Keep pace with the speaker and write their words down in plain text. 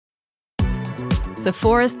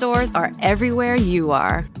Sephora stores are everywhere you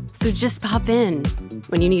are. So just pop in.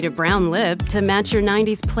 When you need a brown lip to match your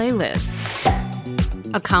 90s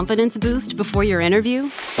playlist. A confidence boost before your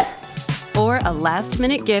interview? Or a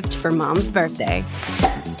last-minute gift for mom's birthday.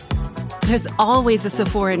 There's always a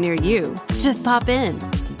Sephora near you. Just pop in.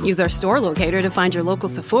 Use our store locator to find your local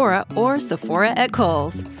Sephora or Sephora at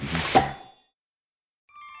Kohl's.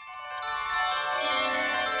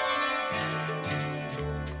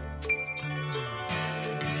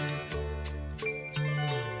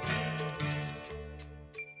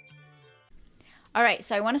 All right,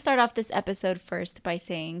 so I want to start off this episode first by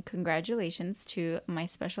saying congratulations to my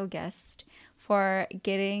special guest for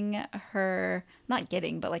getting her, not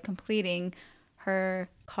getting, but like completing her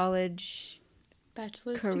college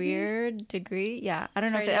bachelor's career degree. Yeah, I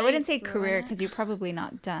don't know if I wouldn't say career because you're probably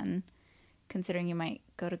not done, considering you might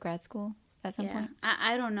go to grad school at some point.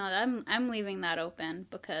 I don't know. I'm leaving that open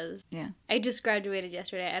because I just graduated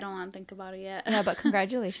yesterday. I don't want to think about it yet. Yeah, but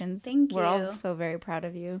congratulations. Thank you. We're all so very proud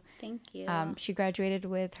of you. Thank you. She graduated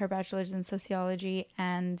with her bachelor's in sociology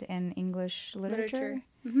and in English literature.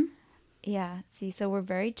 Mm-hmm. Yeah. See, so we're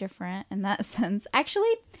very different in that sense.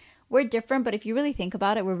 Actually, we're different, but if you really think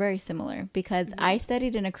about it, we're very similar because I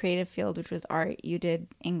studied in a creative field, which was art. You did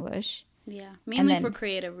English. Yeah, mainly for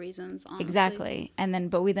creative reasons, honestly. Exactly. And then,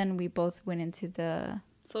 but we both went into the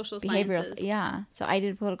social behavioral sciences. Yeah. So I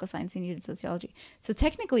did political science and you did sociology. So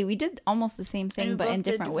technically we did almost the same thing, but in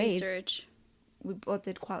different ways. Research. We both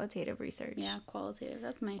did qualitative research. Yeah, qualitative.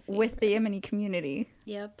 That's my favorite. With the Yemeni community.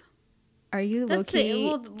 Yep. Are you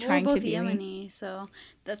low-key trying to be Yemeni? So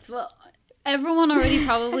that's what everyone already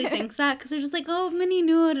probably thinks that because they're just like, oh, mini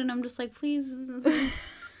nude, and I'm just like, please.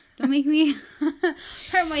 Don't make me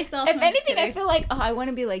hurt myself. If anything, I feel like, I want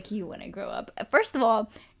to be like you when I grow up. First of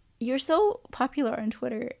all, you're so popular on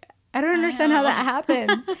Twitter. I don't understand how that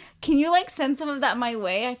happens. Can you, send some of that my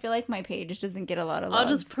way? I feel like my page doesn't get a lot of love. I'll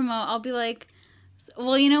just promote. I'll be like,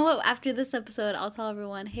 well, you know what? After this episode, I'll tell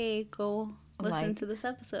everyone, hey, go listen to this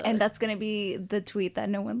episode. And that's going to be the tweet that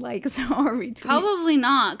no one likes or retweets. Probably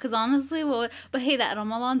not, because honestly, but hey, that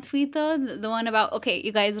Ramadan tweet though, the one about, okay,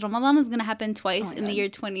 you guys, Ramadan is going to happen twice in the year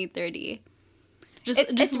 2030.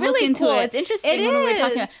 It's really cool. It's interesting when we're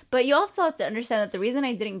talking about, but you also have to understand that the reason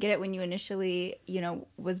I didn't get it when you initially,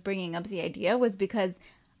 was bringing up the idea was because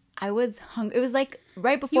I was hungry. It was like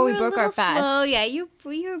right before we broke our fast. Oh yeah, you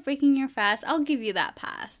were breaking your fast. I'll give you that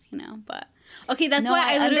pass, but. Okay, that's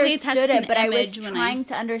why I literally attached it, but I was trying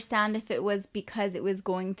to understand if it was because it was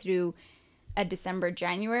going through a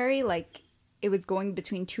December-January, like it was going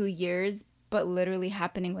between 2 years, but literally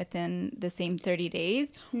happening within the same 30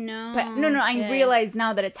 days. No. But no, I realize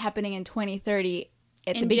now that it's happening in 2030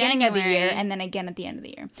 at the beginning of the year and then again at the end of the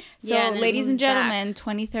year. So, ladies and gentlemen,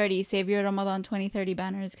 2030, save your Ramadan 2030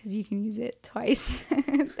 banners because you can use it twice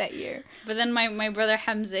that year. But then my brother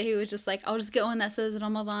Hamza, he was just like, I'll just get one that says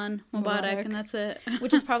Ramadan Mubarak, and that's it.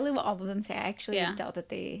 Which is probably what all of them say. I actually doubt that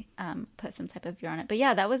they put some type of year on it. But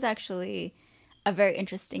yeah, that was actually a very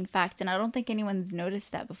interesting fact, and I don't think anyone's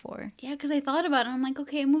noticed that before. Yeah, because I thought about it, and I'm like,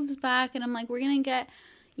 okay, it moves back, and I'm like, we're going to get...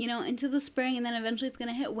 into the spring, and then eventually it's going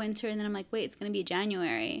to hit winter, and then I'm like, wait, it's going to be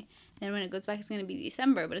January. And then when it goes back, it's going to be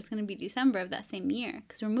December, but it's going to be December of that same year,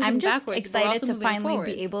 because we're moving backwards. I'm just excited to finally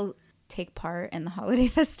be able to take part in the holiday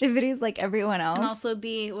festivities like everyone else. And also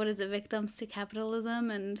be, victims to capitalism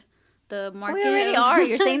and the market. We already are.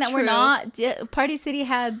 You're saying that we're not. Party City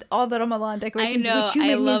had all the Ramadan decorations, which you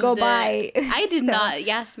made me go buy. I did not.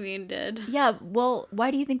 Yasmin did. Yeah, well,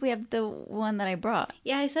 why do you think we have the one that I brought?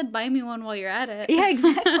 Yeah, I said buy me one while you're at it. Yeah,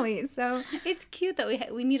 exactly. So it's cute that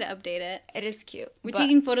we need to update it. It is cute. We're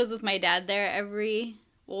taking photos with my dad there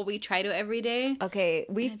we try to every day. Okay,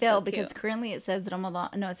 we fail because currently it says Ramadan.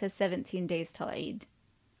 No, it says 17 days till Eid.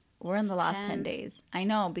 We're in the last 10 days. I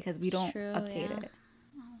know, because we don't update it.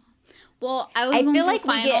 Well, I feel like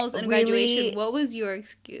finals and graduation. What was your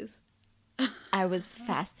excuse? I was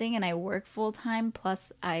fasting and I work full time.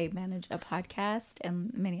 Plus, I manage a podcast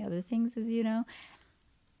and many other things, as you know.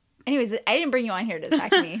 Anyways, I didn't bring you on here to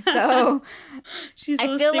attack me, so she's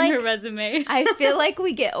listing her resume. I feel like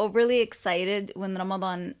we get overly excited when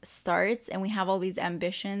Ramadan starts and we have all these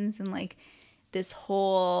ambitions and this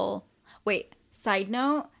whole. Wait, side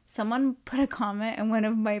note: someone put a comment in one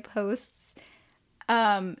of my posts.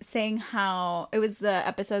 Saying how it was the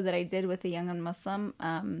episode that I did with the young and Muslim,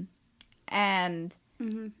 and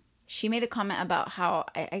she made a comment about how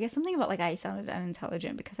I guess something about I sounded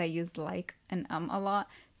unintelligent because I used and a lot.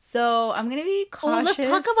 So I'm gonna be cautious.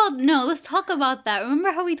 Let's talk about that.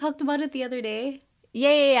 Remember how we talked about it the other day?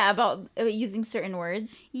 Yeah, about using certain words.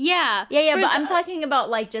 Yeah. But I'm talking about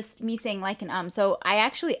just me saying and. So I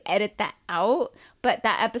actually edit that out. But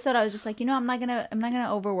that episode, I was just like, I'm not gonna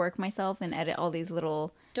overwork myself and edit all these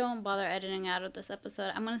little. Don't bother editing out of this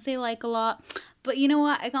episode. I'm gonna say like a lot, but you know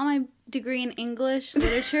what? I got my degree in English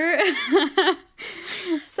literature.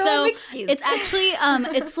 So it's actually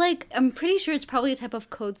it's like, I'm pretty sure it's probably a type of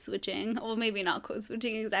code switching. Well, maybe not code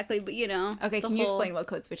switching exactly, but Okay, can you explain what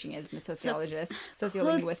code switching is, Miss Sociologist?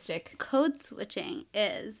 Sociolinguistic. Code switching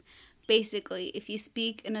is basically if you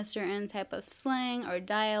speak in a certain type of slang or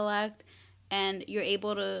dialect, and you're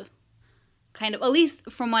able to kind of, at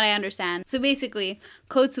least from what I understand. So basically,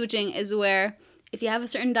 code switching is where if you have a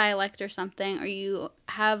certain dialect or something, or you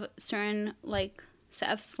have certain like set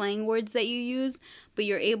of slang words that you use, but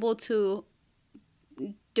you're able to,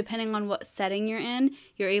 depending on what setting you're in,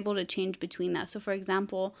 you're able to change between that. So for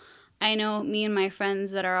example, I know me and my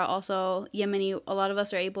friends that are also Yemeni, a lot of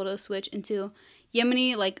us are able to switch into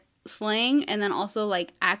Yemeni like slang, and then also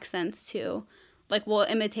like accents too. Like we'll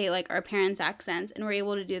imitate like our parents' accents, and we're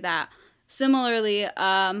able to do that. Similarly,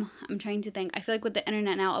 I'm trying to think. I feel like with the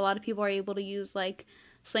internet now, a lot of people are able to use like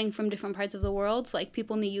slang from different parts of the world. So like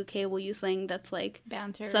people in the UK will use slang that's like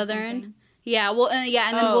banter, Southern. Yeah, well, and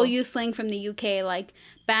then we'll use slang from the UK, like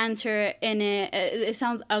banter in it. It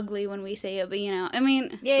sounds ugly when we say it, but I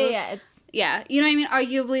mean, yeah, you know what I mean.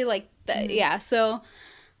 Arguably, like that, mm-hmm. Yeah. So,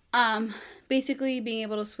 basically being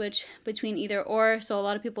able to switch between either or. So a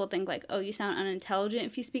lot of people think like, oh, you sound unintelligent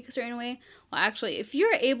if you speak a certain way. Well, actually, if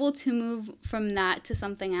you're able to move from that to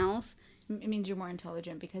something else, it means you're more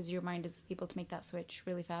intelligent because your mind is able to make that switch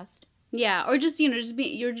really fast. Yeah, or just you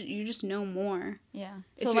just know more. Yeah,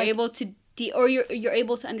 so if you're able to you're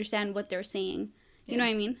able to understand what they're saying. You know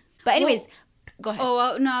what I mean? But anyways, go ahead. Oh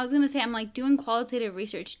well, no, I was gonna say, I'm like, doing qualitative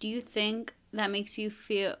research. Do you think that makes you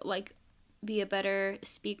feel like be a better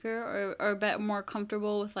speaker or more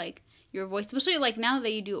comfortable with like your voice, especially like now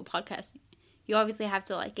that you do a podcast? You obviously have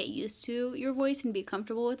to like get used to your voice and be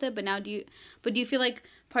comfortable with it. But now do you feel like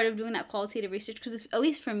part of doing that qualitative research, because at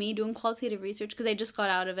least for me, doing qualitative research, because I just got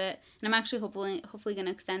out of it and I'm actually hopefully gonna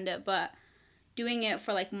extend it, but doing it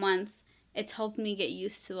for like months, it's helped me get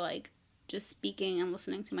used to like just speaking and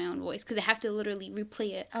listening to my own voice, because I have to literally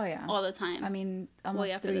replay it all the time. I mean,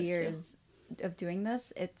 almost 3 years of doing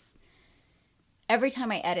this, it's every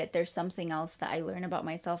time I edit, there's something else that I learn about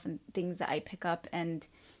myself and things that I pick up. And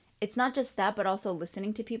it's not just that, but also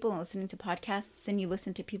listening to people and listening to podcasts. And you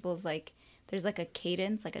listen to people's, like, there's like a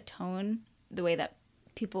cadence, like a tone, the way that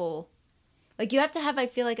people, like, you have to have, I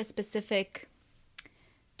feel like, a specific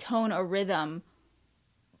tone or rhythm.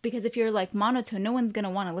 Because if you're like monotone, no one's going to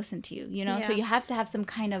want to listen to you, Yeah. So you have to have some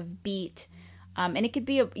kind of beat. And it could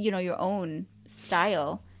be, your own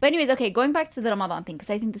style. But anyways, okay, going back to the Ramadan thing, because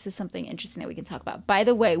I think this is something interesting that we can talk about. By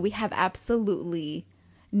the way, we have absolutely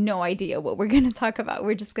no idea what we're going to talk about.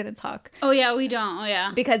 We're just going to talk. Oh, yeah, we don't. Oh,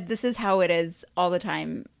 yeah. Because this is how it is all the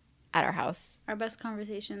time at our house. Our best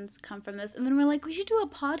conversations come from this. And then we're like, we should do a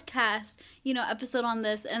podcast, episode on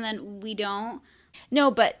this. And then we don't. No,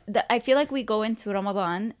 but I feel like we go into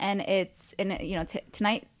Ramadan and it's,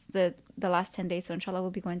 tonight's the last 10 days. So inshallah, we'll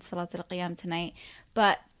be going to Salat al-Qiyam tonight.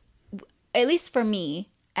 But at least for me,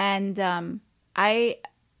 and I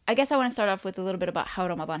guess I want to start off with a little bit about how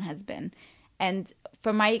Ramadan has been. And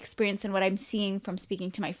from my experience and what I'm seeing from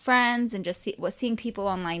speaking to my friends and just seeing people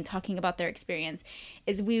online talking about their experience,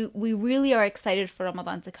 is we really are excited for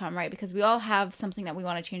Ramadan to come, right? Because we all have something that we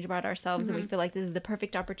want to change about ourselves, mm-hmm. and we feel like this is the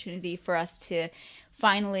perfect opportunity for us to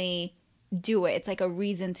finally do it. It's like a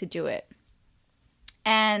reason to do it.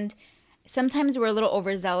 And sometimes we're a little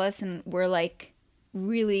overzealous and we're like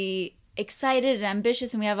really excited and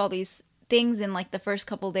ambitious, and we have all these things, and like the first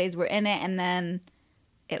couple days we're in it, and then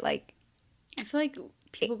it like, I feel like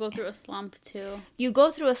people go through a slump too. You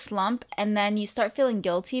go through a slump and then you start feeling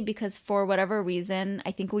guilty because for whatever reason,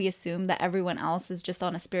 I think we assume that everyone else is just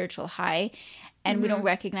on a spiritual high, and mm-hmm. we don't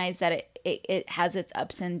recognize that it has its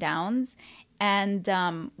ups and downs. And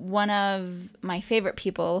one of my favorite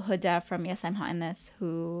people, Huda from Yes, I'm Hot in This,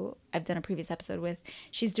 who I've done a previous episode with,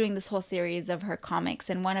 she's doing this whole series of her comics,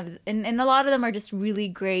 and and a lot of them are just really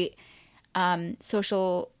great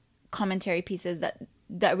social commentary pieces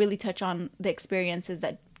that really touch on the experiences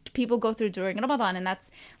that people go through during Ramadan. And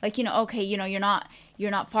that's like, okay, you're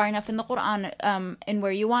not far enough in the Quran and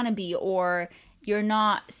where you want to be, or you're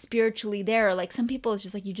not spiritually there. Like some people, it's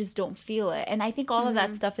just like you just don't feel it. And I think all mm-hmm. of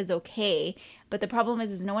that stuff is okay. But the problem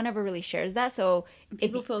is no one ever really shares that. So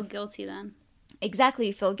people feel guilty then. Exactly.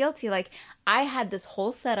 You feel guilty. Like I had this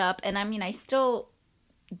whole setup, and I mean, I still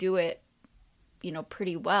do it,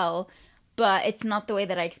 pretty well, but it's not the way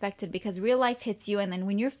that I expected, because real life hits you. And then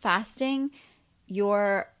when you're fasting,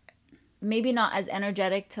 you're maybe not as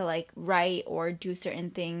energetic to like write or do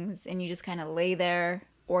certain things, and you just kind of lay there,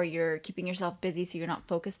 or you're keeping yourself busy so you're not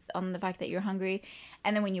focused on the fact that you're hungry.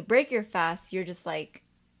 And then when you break your fast, you're just like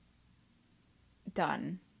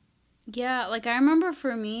done. Yeah, like I remember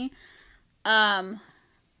for me,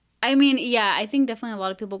 I mean, yeah, I think definitely a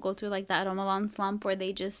lot of people go through like that Ramadan slump where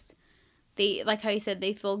they like how you said,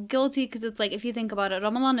 they feel guilty because it's like, if you think about it,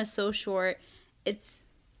 Ramadan is so short. It's,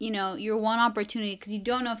 your one opportunity, because you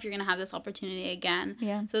don't know if you're going to have this opportunity again.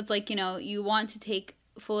 Yeah. So it's like, you want to take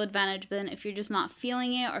full advantage, but then if you're just not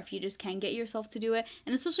feeling it, or if you just can't get yourself to do it,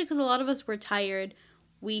 and especially because a lot of us were tired,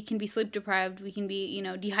 we can be sleep deprived, we can be,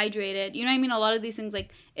 dehydrated. You know what I mean? A lot of these things,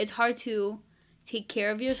 like, it's hard to take care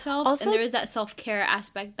of yourself. Also, and there is that self-care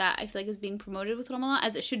aspect that I feel like is being promoted with Ramadan,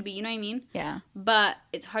 as it should be, you know what I mean? Yeah. But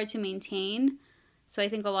it's hard to maintain. So I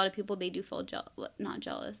think a lot of people, they do feel not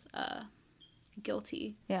jealous,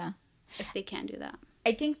 guilty. Yeah. If they can't do that.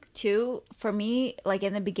 I think, too, for me, like,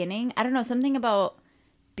 in the beginning, I don't know, something about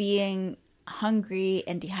being hungry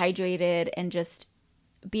and dehydrated and just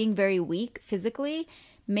being very weak physically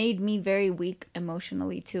made me very weak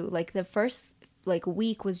emotionally, too. Like, the first like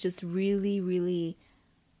week was just really, really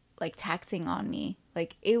like taxing on me.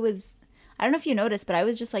 Like, it was, I don't know if you noticed, but I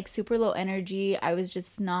was just like super low energy. I was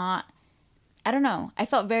just not, I don't know, I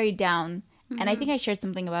felt very down. And I think I shared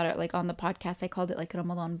something about it like on the podcast. I called it like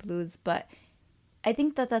Ramadan blues. But I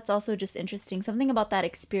think that that's also just interesting, something about that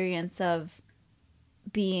experience of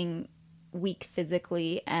being weak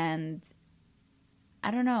physically. And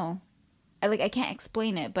I don't know, I can't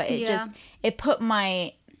explain it, but it put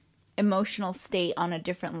my emotional state on a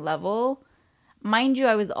different level. Mind you,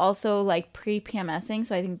 I was also like pre-PMSing,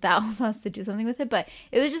 so I think that also has to do something with it. But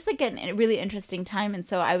it was just like a really interesting time, and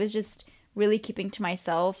so I was just really keeping to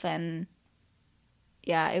myself. And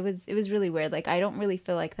yeah, it was really weird. Like, I don't really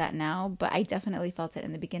feel like that now, but I definitely felt it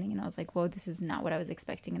in the beginning, and I was like, whoa, this is not what I was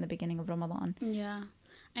expecting in the beginning of Ramadan. Yeah,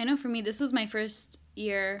 I know for me, this was my first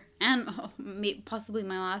year, and possibly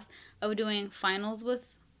my last, of doing finals with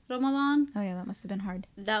Ramadan. Oh yeah, that must have been hard.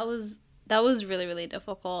 That was really, really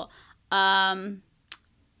difficult.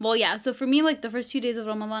 Well, yeah, so for me, like, the first 2 days of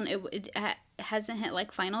Ramadan, it hasn't hit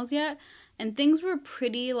like finals yet, and things were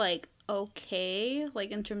pretty like okay, like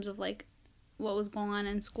in terms of like what was going on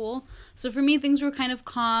in school. So for me, things were kind of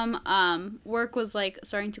calm. Work was like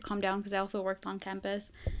starting to calm down because I also worked on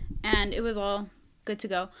campus, and it was all good to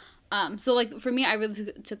go. So like for me, I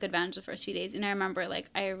really took advantage of the first few days, and I remember like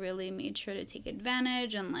I really made sure to take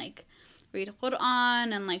advantage and like read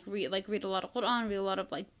Quran and like read a lot of Quran, read a lot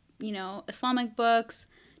of like, Islamic books.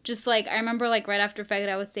 Just like I remember like right after Fajr,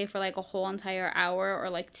 I would stay for like a whole entire hour or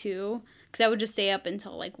like 2, because I would just stay up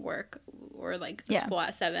until like work or like school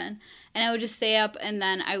at 7, and I would just stay up, and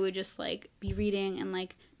then I would just like be reading and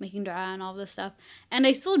like making dua and all this stuff, and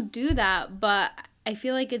I still do that, but I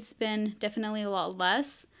feel like it's been definitely a lot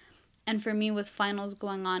less. And for me, with finals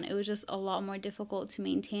going on, it was just a lot more difficult to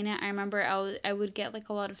maintain it. I remember I would get like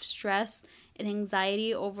a lot of stress and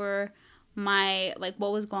anxiety over my like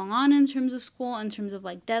what was going on in terms of school, in terms of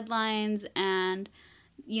like deadlines. And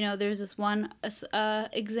there's this one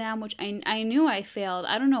exam which I knew I failed.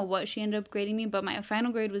 I don't know what she ended up grading me, but my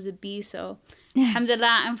final grade was a B, so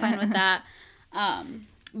alhamdulillah, I'm fine with that.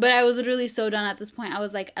 But I was literally so done at this point. I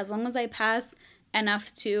was like, as long as I pass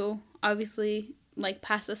enough to obviously like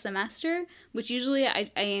pass the semester, which usually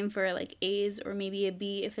I aim for like A's or maybe a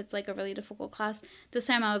B if it's like a really difficult class. This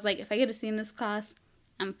time I was like, if I get a C in this class,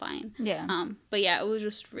 I'm fine. Yeah. But yeah, it was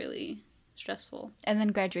just really stressful. And then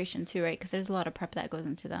graduation too, right? Because there's a lot of prep that goes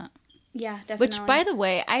into that. Yeah, definitely. Which, by the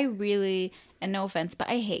way, I really, and no offense, but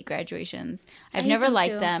I hate graduations. I've never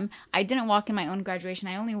liked them. I didn't walk in my own graduation.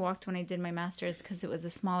 I only walked when I did my master's because it was a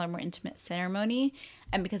smaller, more intimate ceremony,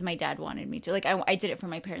 and because my dad wanted me to. Like, I did it for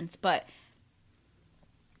my parents, but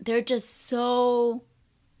they're just so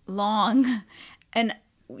long, and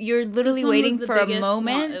you're literally waiting for a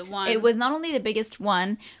moment. It was not only the biggest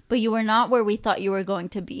one, but you were not where we thought you were going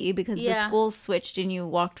to be, because the schools switched and you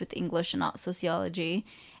walked with English and not sociology.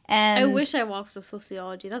 And I wish I walked with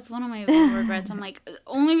sociology. That's one of my regrets. I'm like, the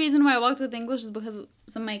only reason why I walked with English is because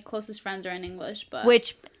some of my closest friends are in English. But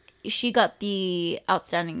which she got the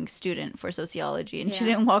outstanding student for sociology, and she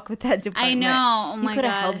didn't walk with that department. I know. Oh my God. You could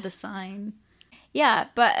have held the sign. Yeah,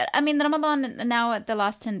 but I mean, Ramadan now at the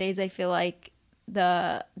last 10 days, I feel like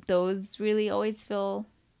those really always feel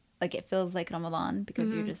like it feels like Ramadan,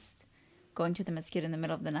 because you're just going to the masjid in the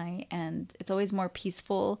middle of the night, and it's always more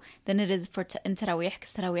peaceful than it is in Taraweeh,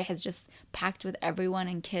 because Taraweeh is just packed with everyone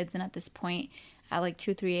and kids, and at this point at like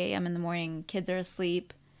 2-3 a.m. in the morning, kids are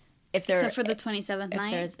asleep, if they're Except for the 27th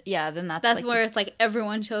night. Yeah, then that's That's like where it's like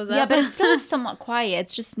everyone shows up. yeah, but it's still somewhat quiet.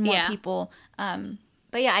 It's just more Yeah. people.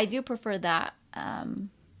 But yeah, I do prefer that. I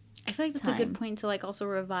feel like that's a time. good point to like also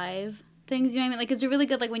revive things. You know what I mean? Like it's a really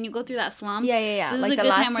good like when you go through that slump. Yeah. This Like is a the good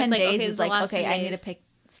last time where 10 it's like, days okay, is it's the like, last okay, 10 I need to days. pick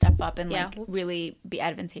stuff up and Yeah, like whoops. really be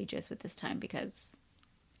advantageous with this time because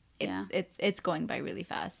it's going by really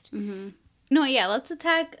fast. No, yeah, let's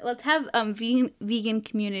have vegan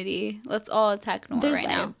community. Let's all attack Noah right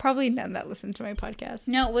now. probably none that listen to my podcast.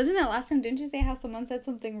 No, wasn't it last time? Didn't you say how someone said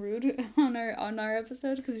something rude on our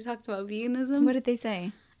episode because we talked about veganism? What did they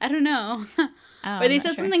say? I don't know. Oh, or they I'm not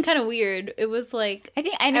said sure. something kind of weird. It was like I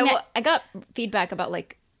think I got feedback about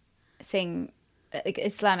like saying like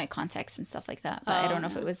Islamic context and stuff like that, but I don't know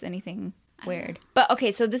if it was anything weird. But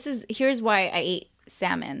okay, so here's why I ate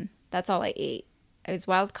salmon. That's all I ate. It was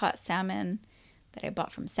wild caught salmon that I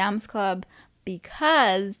bought from Sam's Club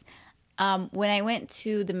because when I went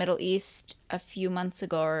to the Middle East a few months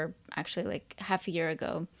ago, or actually like half a year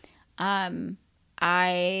ago,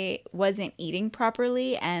 I wasn't eating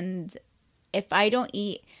properly, and if I don't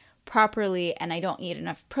eat properly and I don't eat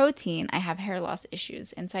enough protein, I have hair loss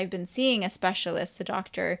issues. And so I've been seeing a specialist, a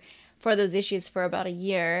doctor, for those issues for about a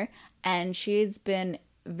year, and she's been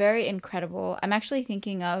very incredible. I'm actually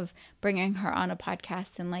thinking of bringing her on a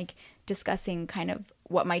podcast and like discussing kind of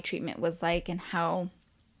what my treatment was like and how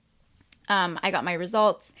I got my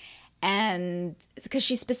results. And because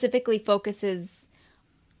she specifically focuses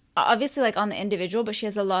obviously like on the individual, but she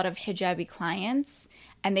has a lot of hijabi clients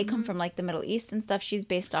and they come from like the Middle East and stuff. She's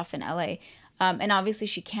based off in LA. And obviously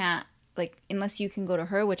she can't, like, unless you can go to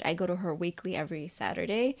her, which I go to her weekly every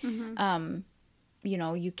Saturday, you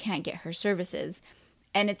know, you can't get her services.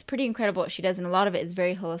 And it's pretty incredible what she does. And a lot of it is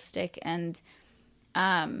very holistic. And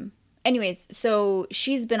anyways, so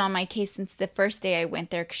she's been on my case since the first day I went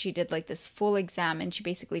there because she did like this full exam. And she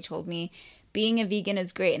basically told me being a vegan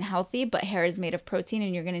is great and healthy, but hair is made of protein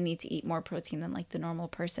and you're going to need to eat more protein than like the normal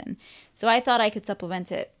person. So I thought I could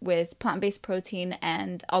supplement it with plant-based protein.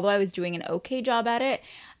 And although I was doing an okay job at it,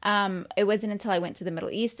 it wasn't until I went to the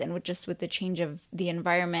Middle East and with the change of the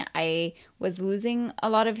environment, I was losing a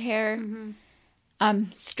lot of hair.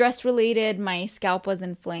 Stress related, my scalp was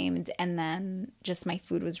inflamed, and then just my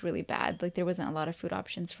food was really bad. Like there wasn't a lot of food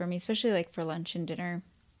options for me, especially like for lunch and dinner.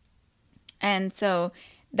 And so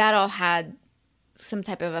that all had some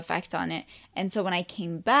type of effect on it. And so when I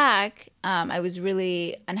came back, I was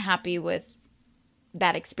really unhappy with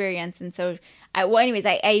that experience. And so I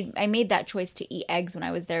made that choice to eat eggs when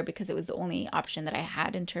I was there because it was the only option that I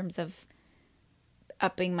had in terms of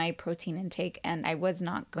upping my protein intake, and I was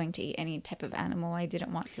not going to eat any type of animal. I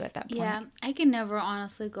didn't want to at that point. Yeah, I can never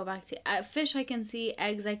honestly go back to fish. I can see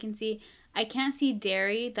eggs. I can see. I can't see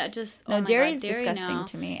dairy. That just no, dairy is disgusting no.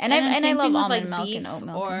 to me. And I love almond milk beef and oat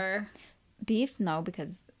milk. Or beef, no,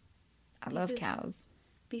 because I love cows.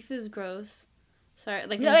 Beef is gross. Sorry,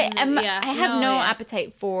 like no, I have no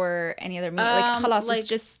appetite for any other meat. Like halas, like it's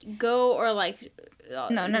just go or like.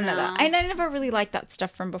 No. And I never really liked that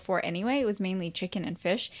stuff from before anyway. It was mainly chicken and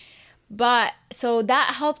fish. But so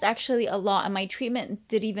that helped actually a lot. And my treatment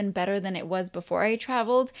did even better than it was before I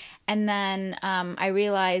traveled. And then I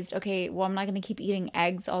realized, okay, well, I'm not going to keep eating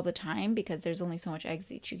eggs all the time because there's only so much eggs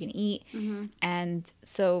that you can eat. And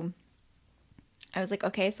so I was like,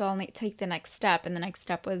 okay, so I'll take the next step. And the next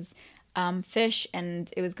step was fish,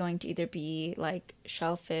 and it was going to either be like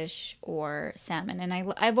shellfish or salmon. And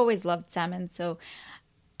I've always loved salmon. So,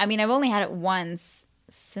 I mean, I've only had it once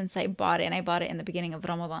since I bought it, and I bought it in the beginning of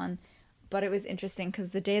Ramadan. But it was interesting because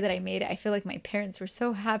the day that I made it, I feel like my parents were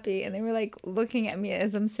so happy, and they were like looking at me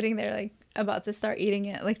as I'm sitting there like about to start eating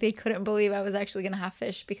it. Like they couldn't believe I was actually going to have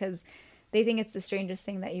fish because they think it's the strangest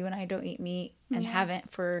thing that you and I don't eat meat and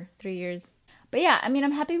haven't for 3 years. But yeah, I mean,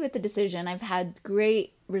 I'm happy with the decision. I've had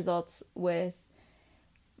great results with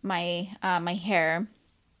my my hair.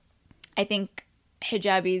 I think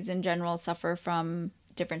hijabis in general suffer from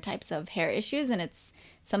different types of hair issues, and it's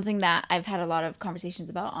something that I've had a lot of conversations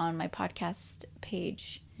about on my podcast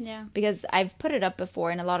page. Yeah. Because I've put it up before,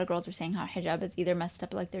 and a lot of girls were saying how hijab has either messed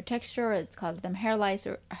up like their texture, or it's caused them hair loss.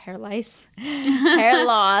 Hair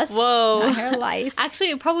Whoa. Not hair lice.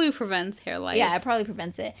 Actually, it probably prevents hair lice. Yeah, it probably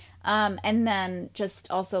prevents it. And then just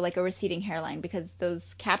also like a receding hairline, because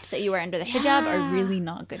those caps that you wear under the hijab are really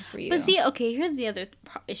not good for you. But see, okay, here's the other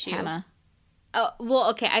issue. Hannah. Oh, well,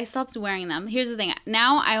 okay, I stopped wearing them. Here's the thing.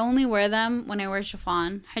 Now I only wear them when I wear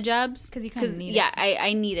chiffon hijabs. Because you kind of need it. Yeah,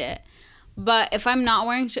 I need it. But if I'm not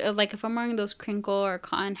wearing, like if I'm wearing those crinkle or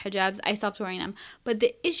cotton hijabs, I stopped wearing them. But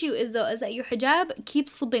the issue is though, is that your hijab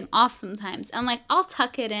keeps slipping off sometimes. And like, I'll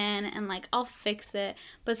tuck it in and like, I'll fix it.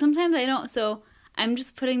 But sometimes I don't. So I'm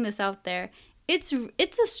just putting this out there. It's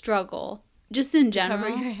a struggle. Just in general.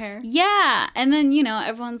 Cover your hair. Yeah. And then, you know,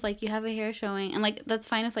 everyone's like, you have a hair showing. And, like, that's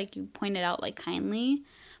fine if, like, you point it out, like, kindly.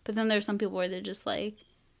 But then there's some people where they're just like,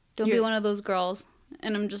 don't be one of those girls.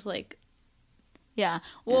 And I'm just like. Yeah.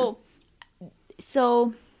 Well,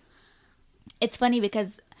 so it's funny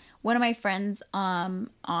because one of my friends on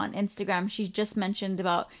Instagram, she just mentioned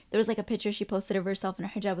about, there was, like, a picture she posted of herself and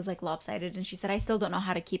her hijab was, like, lopsided. And she said, I still don't know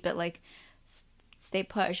how to keep it, like, stay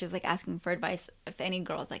put. She was like asking for advice if any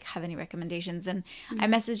girls like have any recommendations, and I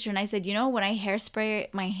messaged her and I said, you know, when I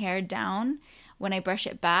hairspray my hair down, when I brush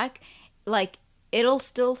it back, like it'll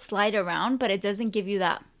still slide around, but it doesn't give you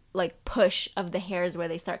that like push of the hairs where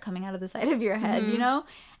they start coming out of the side of your head, you know.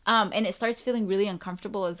 And it starts feeling really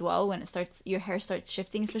uncomfortable as well when your hair starts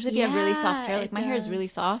shifting, especially if you have really soft hair. Like my hair is really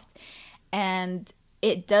soft, and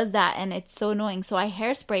it does that, and it's so annoying. So I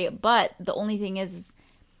hairspray it, but the only thing is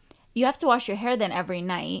you have to wash your hair then every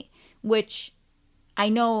night, which I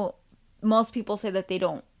know most people say that they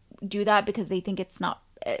don't do that because they think it's not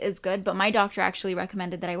as good. But my doctor actually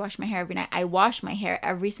recommended that I wash my hair every night. I wash my hair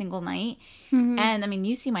every single night. And I mean,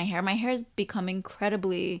 you see my hair. My hair has become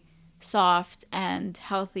incredibly soft and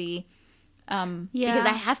healthy. Because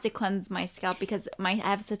I have to cleanse my scalp because I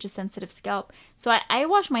have such a sensitive scalp. So I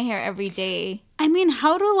wash my hair every day. I mean,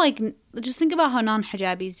 how do like just think about how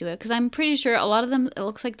non-hijabis do it, because I'm pretty sure a lot of them, it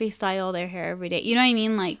looks like they style their hair every day. You know what I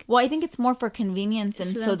mean? Like, well, I think it's more for convenience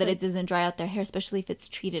and so that it doesn't dry out their hair, especially if it's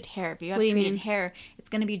treated hair. If you have treated hair, it's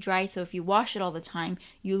going to be dry. So if you wash it all the time,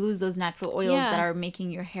 you lose those natural oils that are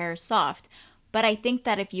making your hair soft. But I think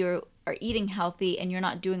that if you are eating healthy and you're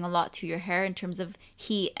not doing a lot to your hair in terms of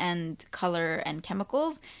heat and color and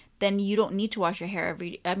chemicals, then you don't need to wash your hair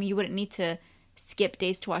you wouldn't need to skip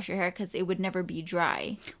days to wash your hair because it would never be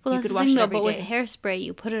dry. Well, you that's the thing though, but with hairspray,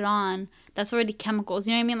 you put it on, that's already chemicals.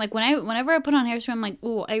 You know what I mean? Like whenever I put on hairspray, I'm like,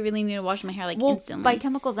 ooh, I really need to wash my hair instantly. By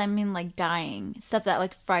chemicals, I mean like dyeing, stuff that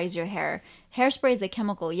like fries your hair. Hairspray is a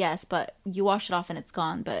chemical, yes, but you wash it off and it's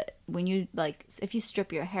gone. But when you if you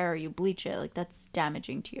strip your hair or you bleach it, like that's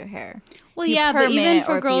damaging to your hair. Well, yeah, but even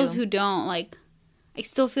for girls who don't, like, I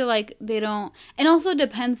still feel like they don't. And also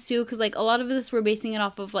depends too, because like a lot of this we're basing it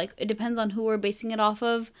off of, like, it depends on who we're basing it off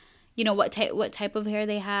of. You know, what type of hair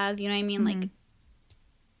they have. You know what I mean? Like,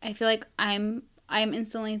 I feel like I'm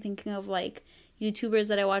instantly thinking of like YouTubers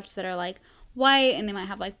that I watch that are like white and they might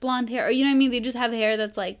have like blonde hair, or you know what I mean? They just have hair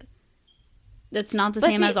that's like that's not the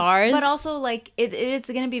same as ours. But also like it's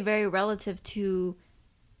gonna be very relative to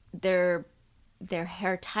their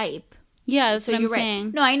hair type. Yeah, that's what I'm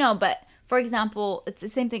saying. No, I know, but for example, it's the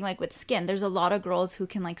same thing like with skin. There's a lot of girls who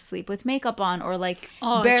can like sleep with makeup on or like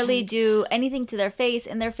barely do anything to their face,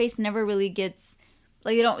 and their face never really gets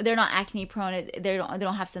like they're not acne prone. They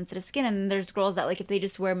don't have sensitive skin. And there's girls that like if they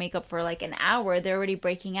just wear makeup for like an hour, they're already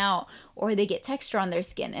breaking out or they get texture on their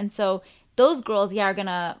skin. And so those girls, are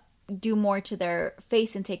gonna do more to their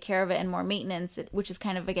face and take care of it and more maintenance, which is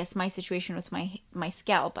kind of I guess my situation with my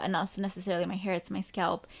scalp, and not necessarily my hair. It's my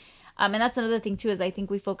scalp. And that's another thing too, is I think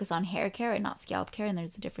we focus on hair care and not scalp care, and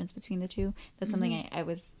there's a difference between the two. That's something I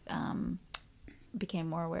was became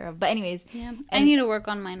more aware of. But anyways, I need to work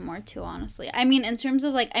on mine more too, honestly. I mean, in terms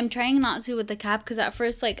of like, I'm trying not to with the cap, because at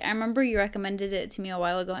first, like, I remember you recommended it to me a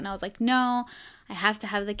while ago, and I was like, no, I have to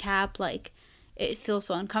have the cap. Like, it feels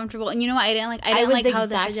so uncomfortable. And you know what? I didn't like how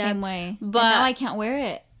the exact same way, but now I can't wear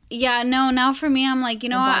it. Yeah, no, now for me, I'm like, you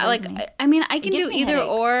know what, like, I mean, I can do either headaches.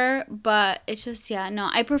 Or, but it's just, no,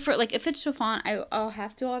 I prefer, like, if it's chiffon, I'll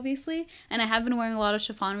have to, obviously, and I have been wearing a lot of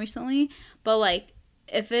chiffon recently, but, like,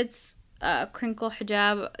 if it's crinkle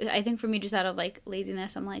hijab, I think for me, just out of, like,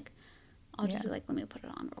 laziness, I'm like, I'll just be like, let me put it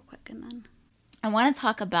on real quick, and then. I want to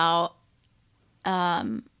talk about,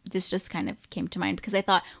 this just kind of came to mind, because I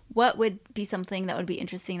thought, what would be something that would be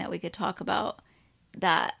interesting that we could talk about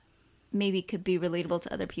that maybe could be relatable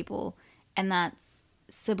to other people, and that's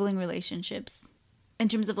sibling relationships in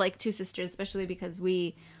terms of like two sisters, especially because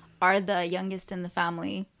we are the youngest in the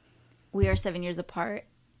family. We are 7 years apart,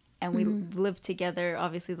 and we live together,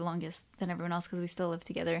 obviously the longest than everyone else because we still live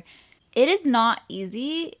together. It is not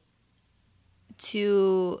easy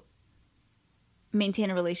to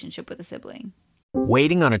maintain a relationship with a sibling.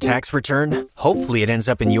 Waiting on a tax return? Hopefully it ends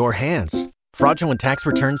up in your hands. Fraudulent tax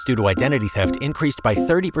returns due to identity theft increased by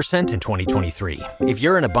 30% in 2023. If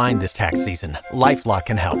you're in a bind this tax season, LifeLock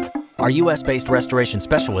can help. Our U.S.-based restoration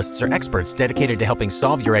specialists are experts dedicated to helping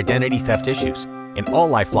solve your identity theft issues. And all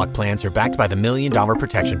LifeLock plans are backed by the $1 Million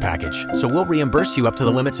Protection Package. So we'll reimburse you up to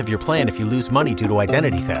the limits of your plan if you lose money due to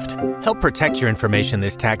identity theft. Help protect your information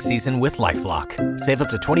this tax season with LifeLock. Save up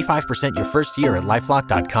to 25% your first year at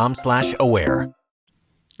LifeLock.com/aware.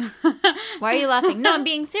 Why are you laughing? No, I'm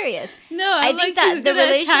being serious. No, I think that the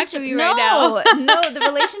relationship. Me right now. No, the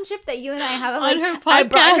relationship that you and I have. I'm On like, her I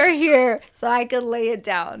brought her podcast. here so I could lay it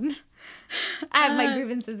down. I have my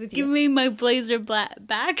grievances with Give you. me my blazer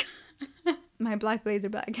back. My black blazer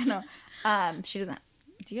bag. No, she doesn't.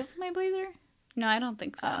 Do you have my blazer? No, I don't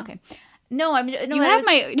think so. Oh, okay. No, I'm. No, You I had was-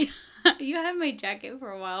 my you had my jacket for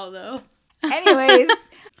a while though. Anyways,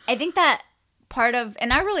 I think that part of,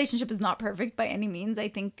 and our relationship is not perfect by any means. I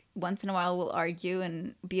think once in a while we'll argue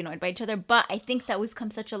and be annoyed by each other, but I think that we've come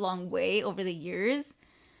such a long way over the years,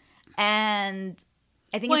 and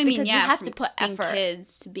I think it's because you have to from put being effort.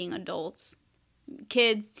 kids to being adults.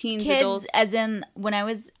 Kids, teens, Kids, adults. as in when I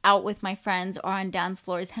was out with my friends or on dance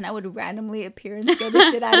floors, Hannah would randomly appear and scare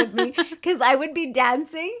the shit out of me because I would be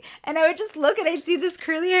dancing and I would just look and I'd see this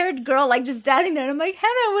curly-haired girl like just standing there and I'm like,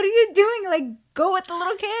 Hannah, what are you doing? Like, go with the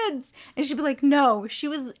little kids. And she'd be like, no, she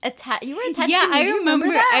was attached. You were attached to me. I Do you remember.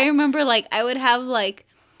 that? I remember. Like I would have like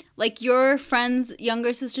your friends'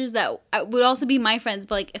 younger sisters that would also be my friends,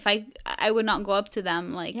 but like if I would not go up to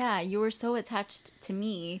them. Like Yeah, you were so attached to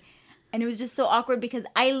me. And it was just so awkward because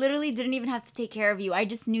I literally didn't even have to take care of you. I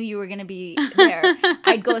just knew you were going to be there.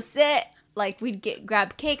 I'd go sit, like we'd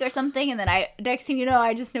grab cake or something. And then next thing you know,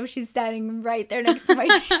 I just know she's standing right there next to my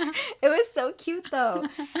chair. It was so cute though.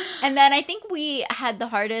 And then I think we had the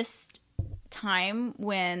hardest time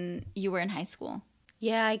when you were in high school.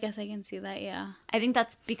 yeah, I guess I can see that. Yeah. I think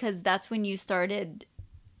that's because that's when you started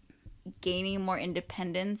gaining more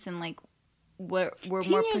independence and like we're more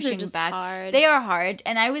Teen years are pushing just back. hard. They are hard.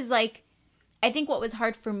 And I was like, I think what was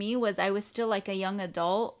hard for me was I was still like a young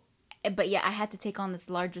adult, but yeah, I had to take on this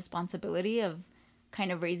large responsibility of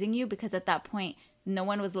kind of raising you because at that point, no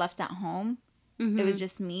one was left at home. It was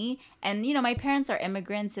just me. And, you know, my parents are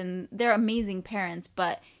immigrants and they're amazing parents,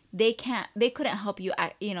 but they couldn't help you,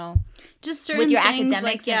 you know, Just certain with your things, academics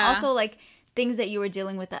like, yeah. and also like things that you were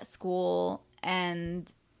dealing with at school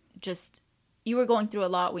and just you were going through a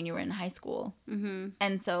lot when you were in high school. Mm-hmm.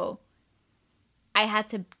 And so I had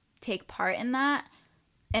to take part in that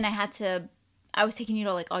and I was taking you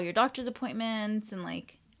to like all your doctor's appointments and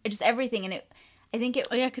like just everything. And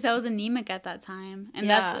Oh yeah, because I was anemic at that time, and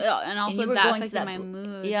Yeah. and also you were that going through affected that my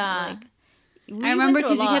mood. yeah. Like, We I went remember through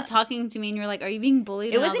a because you lot. kept talking to me, and you were like, "Are you being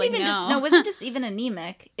bullied?" It And I was wasn't like, even no. just it wasn't just even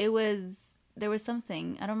anemic. It was there was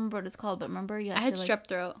something I don't remember what it's called, but remember you had I had to, like, strep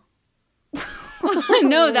throat.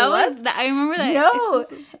 No, that What? was. I remember that. No,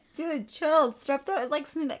 dude, chill. Strep throat is like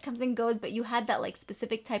something that comes and goes, but you had that like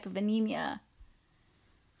specific type of anemia.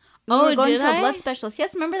 We Oh, were going did to a I? blood specialist.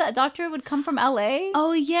 Yes, remember that doctor would come from LA?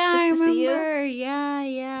 Oh yeah, I Just to see you? remember. Yeah,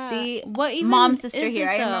 yeah. See, what even mom's sister is here.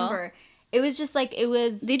 it, I though? remember. It was just like it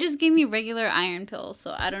was. They just gave me regular iron pills,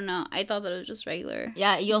 so I don't know. I thought that it was just regular.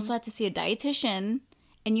 Yeah, you also had to see a dietitian,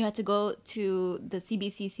 and you had to go to the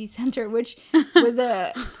CBCC center, which was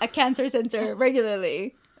a cancer center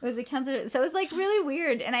regularly. It was a cancer, so it was like really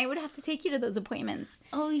weird, and I would have to take you to those appointments.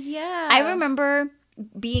 Oh yeah. I remember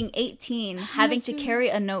being 18, having that's to really- carry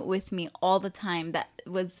a note with me all the time that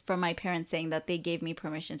was from my parents saying that they gave me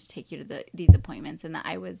permission to take you to these appointments and that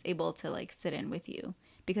I was able to like sit in with you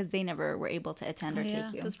because they never were able to attend or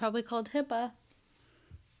take you. That's probably called HIPAA.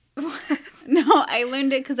 No, I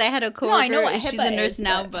learned it because I had a coworker. I know what She's HIPAA a nurse is,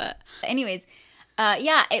 now, but- but Anyways,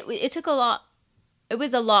 yeah, it took a lot. It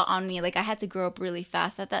was a lot on me. Like I had to grow up really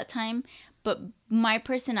fast at that time, but my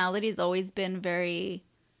personality has always been very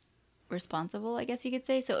responsible, I guess you could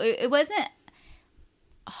say. So it wasn't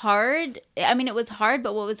hard. I mean, it was hard,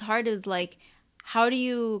 but what was hard is like, how do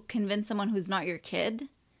you convince someone who's not your kid,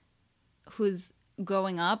 who's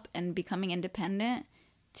growing up and becoming independent,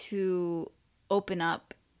 to open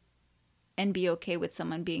up and be okay with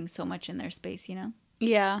someone being so much in their space, you know?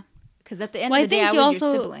 yeah. Because at the end Well, of the day, I I think was you your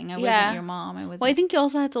also- sibling. I yeah. wasn't your mom. I wasn't. Well, I think you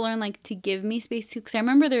also had to learn like to give me space too, because I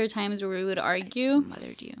remember there were times where we would argue.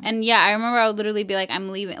 Smothered you. And yeah, I remember I would literally be like, I'm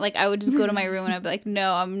leaving. Like, I would just go to my room and I'd be like,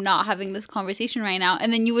 no, I'm not having this conversation right now.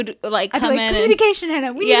 And then you would like I'd be come like, in communication,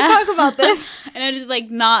 Hannah. We Yeah. need to talk about this. and I just like,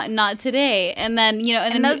 not today. And then, you know,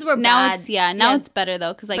 and And then those were now bad. it's, now Yeah. it's better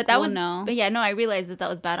though. Cause like, But that we'll was know. But yeah, no, I realized that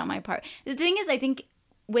was bad on my part. The thing is, I think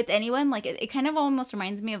with anyone, like it kind of almost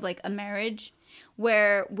reminds me of like a marriage,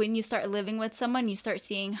 where when you start living with someone, you start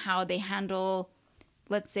seeing how they handle,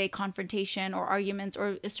 let's say, confrontation or arguments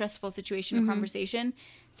or a stressful situation or conversation.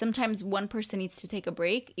 Sometimes one person needs to take a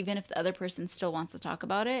break, even if the other person still wants to talk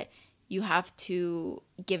about it. You have to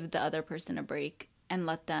give the other person a break and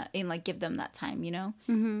give them that time, you know.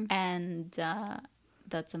 And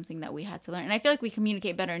that's something that we had to learn. And I feel like we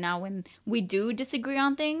communicate better now when we do disagree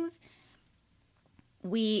on things.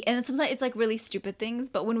 And sometimes it's like really stupid things,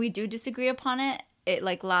 but when we do disagree upon it, it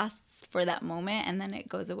like lasts for that moment and then it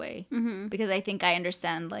goes away. Because I think I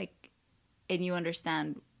understand, like, and you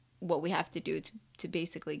understand what we have to do to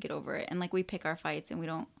basically get over it. And like, we pick our fights and we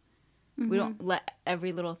don't let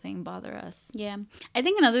every little thing bother us. Yeah. I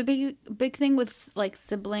think another big thing with like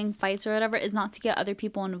sibling fights or whatever is not to get other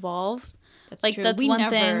people involved. That's like true. that's We one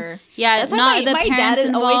never, thing. Yeah, that's it's not why the my parents dad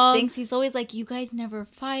involved. always thinks, he's always like, you guys never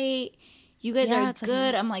fight. You guys Yeah, are it's like,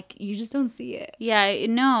 good. I'm like, you just don't see it. Yeah,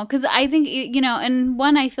 no, because I think, you know, and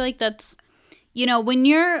one, I feel like that's, you know, when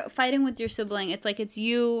you're fighting with your sibling, it's like it's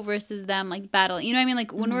you versus them, like battling. You know what I mean?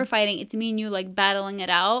 Like when we're fighting, it's me and you like battling it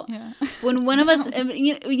out. Yeah. When one of us,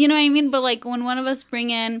 you know what I mean? But like when one of us bring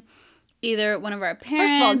in either one of our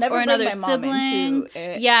parents never or bring another my mom sibling. into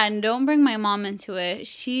it. Yeah, and don't bring my mom into it.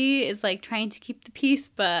 She is like trying to keep the peace,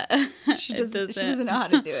 but She doesn't know how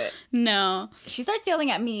to do it. No. She starts yelling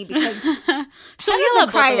at me because She'll I'm yell the at both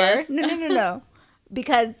of crier. us. No.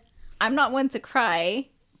 Because I'm not one to cry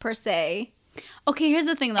per se. Okay, here's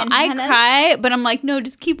the thing though. And I Hannah's- cry, but I'm like, no,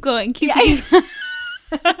 just keep going. Keep going.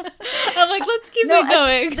 I'm like, let's keep it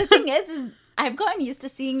going. The thing is I've gotten used to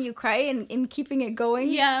seeing you cry and keeping it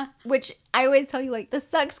going. Yeah. Which I always tell you, like, this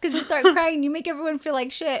sucks because you start crying, you make everyone feel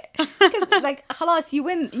like shit. Because, like, halas, you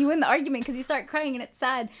win the argument because you start crying and it's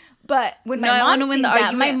sad. But when No, my I mom wanna sees win the that, my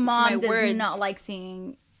argument for mom my does words. not like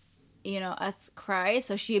seeing, you know, us cry.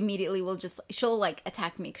 So she immediately she'll, like,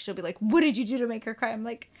 attack me because she'll be like, what did you do to make her cry? I'm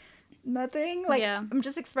like, nothing. Like, Yeah. I'm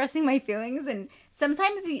just expressing my feelings. And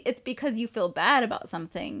sometimes it's because you feel bad about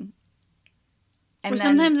something. Or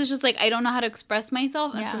sometimes it's just like I don't know how to express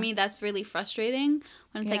myself, and Yeah. for me that's really frustrating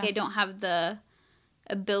when it's like Yeah. I don't have the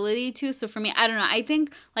ability to. So for me, I don't know. I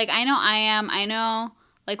think like I know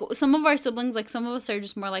like some of our siblings, like some of us are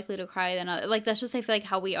just more likely to cry than others. Like that's just I feel like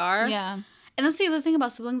how we are. Yeah. And that's the other thing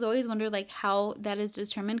about siblings. I always wonder like how that is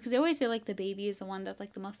determined because they always say like the baby is the one that's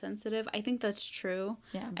like the most sensitive. I think that's true.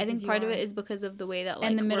 Yeah, I think because part you of are. it is because of the way that like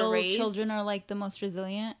And the middle we're raised. children are, like, the most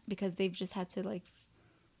resilient because they've just had to, like,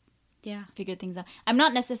 Yeah. figure things out. I'm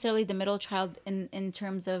not necessarily the middle child in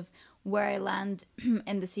terms of where I land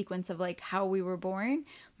in the sequence of, like, how we were born,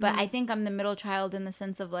 but I think I'm the middle child in the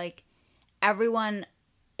sense of, like, everyone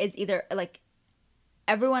is either, like,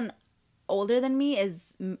 everyone older than me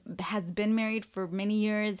has been married for many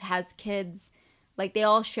years, has kids, like, they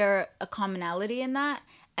all share a commonality in that.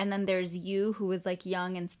 And then there's you, who was, like,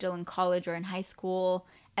 young and still in college or in high school,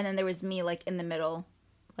 and then there was me, like, in the middle,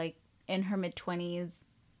 like, in her mid-20s,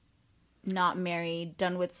 not married,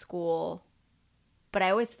 done with school. But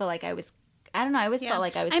I always felt like I was, I don't know, I always felt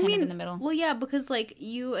like I was kind of in the middle. Well, yeah, because like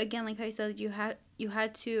you again, like I said, you had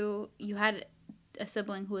a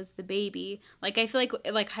sibling who was the baby. Like I feel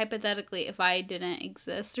like hypothetically, if I didn't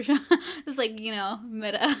exist, or it's like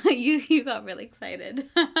meta. You got really excited.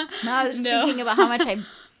 No, I was just thinking about how much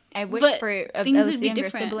I wish But for a things would be younger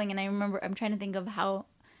different. sibling, and I remember I'm trying to think of how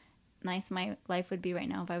nice my life would be right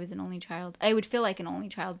now if I was an only child. I would feel like an only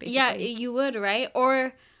child, basically. Yeah, you would, right?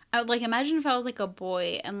 Or I would like imagine if I was like a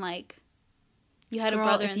boy and like you had Girl, a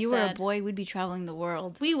brother if instead. you were a boy, we'd be traveling the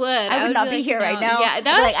world. We would. I would not be like, here right no. now. Yeah, I'd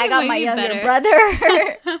that be would like, I got my younger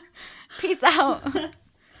brother. Peace out.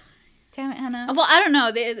 Damn it, Hannah. Well, I don't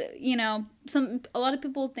know. A lot of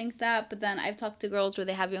people think that, but then I've talked to girls where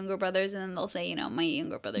they have younger brothers, and then they'll say, my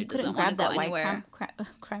younger brother You couldn't doesn't want to grab go that anywhere. Y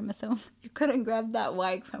chromosome. You couldn't grab that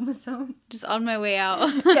Y chromosome. Just on my way out.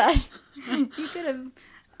 Yeah, you could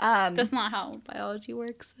have. That's not how biology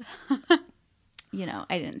works.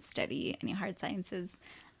 I didn't study any hard sciences.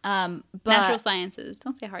 But Natural sciences.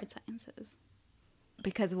 Don't say hard sciences.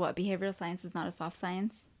 Because what? Behavioral science is not a soft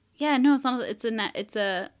science? Yeah, no, it's not. It's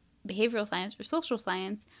a behavioral science or social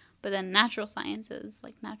science, but then natural sciences,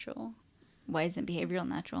 like natural. Why isn't behavioral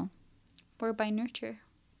natural? We're by nurture.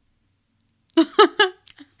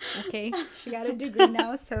 Okay, she got a degree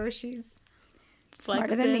now, so she's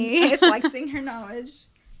smarter than Flexing. me, flexing her knowledge.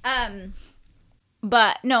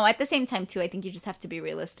 But no, at the same time too, I think you just have to be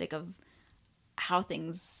realistic of how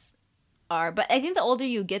things are. But I think the older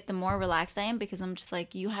you get, the more relaxed I am, because I'm just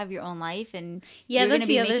like, you have your own life, and Yeah, you're that's gonna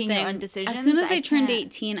be the other making thing. your own decisions. As soon as I turned can't-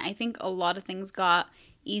 18, I think a lot of things got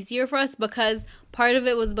easier for us, because part of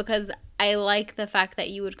it was because I like the fact that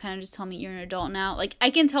you would kind of just tell me you're an adult now. Like, I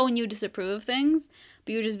can tell when you disapprove of things,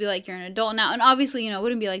 but you would just be like, you're an adult now. And obviously, it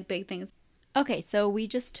wouldn't be like big things. Okay, so we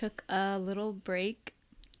just took a little break.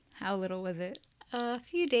 How little was it? A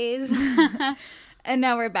few days. And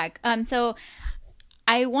now we're back. So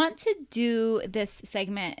I want to do this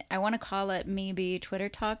segment. I want to call it maybe Twitter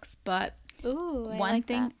Talks, but Ooh, I one like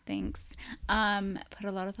thing, that. thanks. Put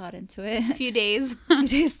a lot of thought into it. A few days. Few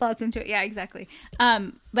days thoughts into it. Yeah, exactly.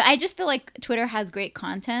 But I just feel like Twitter has great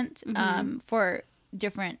content for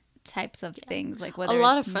different types of things, like whether a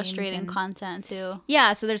lot it's of memes frustrating and- content too.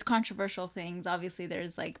 Yeah, so there's controversial things. Obviously,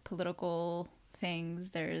 there's like political things.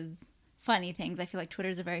 There's funny things. I feel like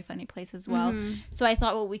Twitter's a very funny place as well. So I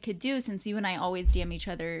thought what we could do, since you and I always DM each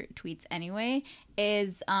other tweets anyway,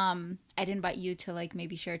 is I'd invite you to like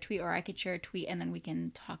maybe share a tweet, or I could share a tweet, and then we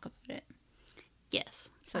can talk about it. Yes.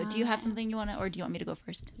 So do you have something you want to, or do you want me to go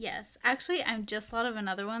first? Yes. Actually, I just thought of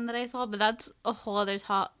another one that I saw, but that's a whole other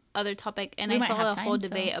topic. And We I might saw have a whole time, so-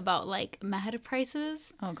 debate about like Mehd prices.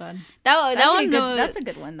 Oh God, That one, that's a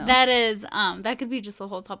good one though. That is that could be just a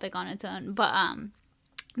whole topic on its own. But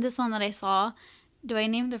this one that I saw, do I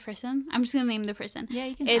name the person? I'm just gonna name the person. Yeah,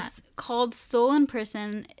 you can. It's called Stolen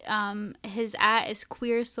Person. His is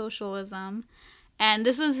Queer Socialism. And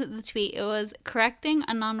this was the tweet. It was, correcting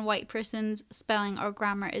a non-white person's spelling or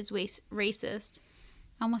grammar is racist.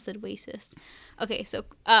 I almost said racist. Okay, so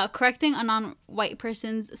correcting a non-white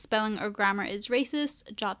person's spelling or grammar is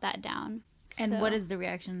racist. Jot that down. And So- what is the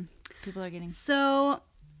reaction people are getting? So,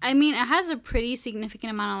 I mean, it has a pretty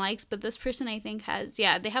significant amount of likes, but this person I think has, they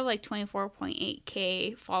have like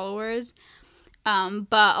 24.8K followers.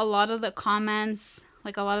 But a lot of the comments,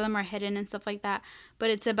 like a lot of them are hidden and stuff like that. But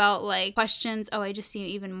it's about like questions. Oh, I just see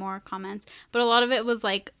even more comments. But a lot of it was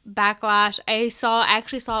like backlash. I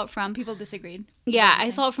actually saw it from People disagreed. yeah, I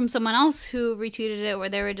saw it from someone else who retweeted it, where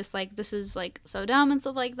they were just like, this is like so dumb and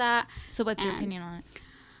stuff like that. So what's your And- opinion on it?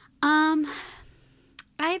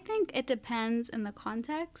 I think it depends in the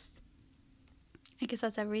context. I guess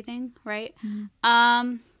that's everything, right?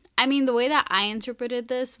 I mean, the way that I interpreted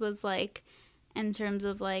this was like in terms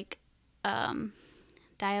of like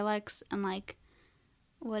dialects and like,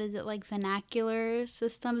 what is it, like vernacular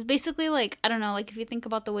systems? Basically, like, I don't know, like if you think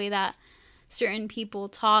about the way that certain people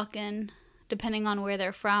talk and depending on where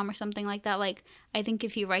they're from or something like that, like I think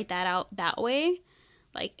if you write that out that way,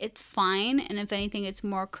 like it's fine, and if anything it's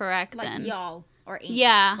more correct Like than y'all or ain't.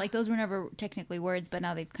 Yeah. Like those were never technically words, but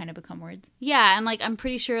now they've kind of become words. Yeah, and like I'm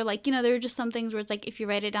pretty sure, like, you know, there are just some things where it's like if you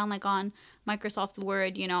write it down like on Microsoft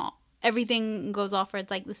Word, you know, everything goes off where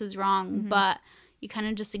it's like this is wrong, but you kind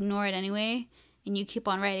of just ignore it anyway and you keep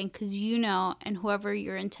on writing because you know, and whoever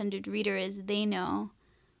your intended reader is, they know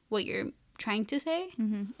what you're trying to say.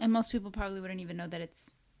 And most people probably wouldn't even know that it's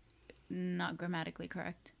not grammatically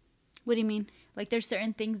correct. What do you mean? Like there's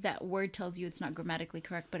certain things that Word tells you it's not grammatically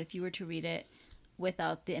correct, but if you were to read it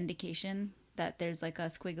without the indication that there's like a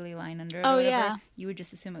squiggly line under it Oh, or whatever, yeah. you would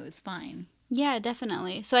just assume it was fine. Yeah,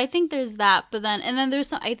 definitely. So I think there's that, but then there's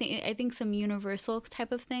some I think some universal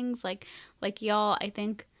type of things like y'all. I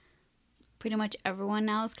think pretty much everyone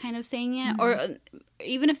now is kind of saying it, or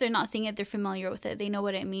even if they're not saying it, they're familiar with it. They know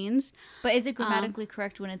what it means. But is it grammatically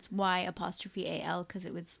correct when it's Y''AL because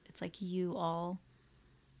it's like you all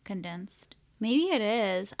condensed? Maybe it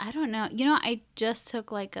is. I don't know. You know, I just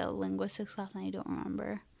took like a linguistics class and I don't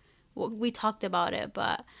remember. We talked about it,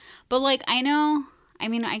 but like I know. I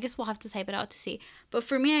mean, I guess we'll have to type it out to see. But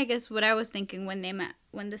for me, I guess what I was thinking when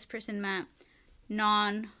this person meant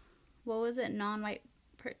non-white,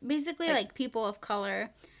 basically like people of color,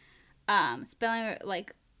 spelling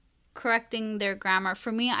like correcting their grammar.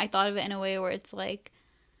 For me, I thought of it in a way where it's like,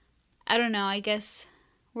 I don't know, I guess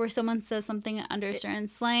where someone says something under a certain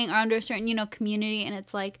slang or under a certain, you know, community, and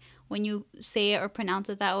it's like when you say it or pronounce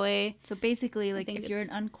it that way. So basically, like think if you're an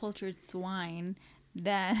it's- uncultured swine,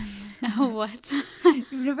 then What?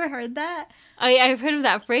 you've never heard that? I've heard of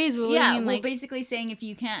that phrase, but what do Yeah, you mean, well, like, basically saying if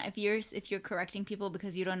you're correcting people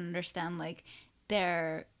because you don't understand like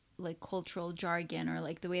their like cultural jargon or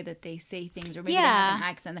like the way that they say things, or maybe they have an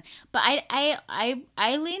accent. But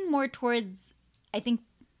I lean more towards, I think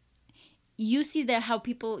you see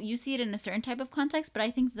you see it in a certain type of context, but I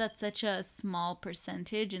think that's such a small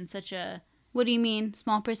percentage and such a, what do you mean,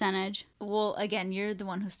 small percentage? well, again, you're the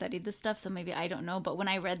one who studied this stuff, so maybe I don't know. But when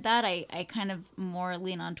I read that, I kind of more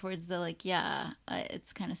lean on towards the like,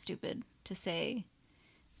 it's kind of stupid to say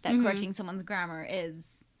that correcting someone's grammar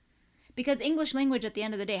is, because English language at the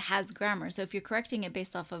end of the day has grammar. So if you're correcting it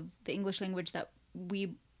based off of the English language that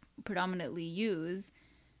we predominantly use,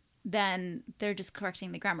 then they're just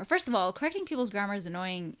correcting the grammar. First of all, correcting people's grammar is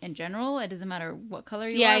annoying in general. It doesn't matter what color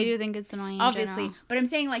you are. Yeah, I do think it's annoying. Obviously, in general. but I'm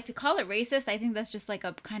saying like to call it racist, I think that's just like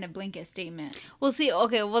a kind of blanket statement. Well, see,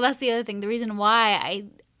 okay, well, that's the other thing. The reason why I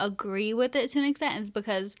agree with it to an extent is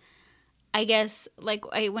because I guess, like,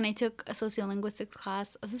 when I took a sociolinguistics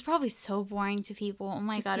class, this is probably so boring to people. Oh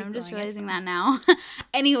my Just God, keep I'm just going, it's realizing that now.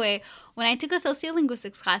 Anyway, when I took a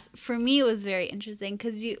sociolinguistics class, for me, it was very interesting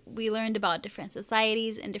because we learned about different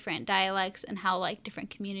societies and different dialects and how, like,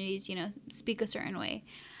 different communities, you know, speak a certain way.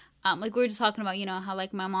 like we were just talking about, how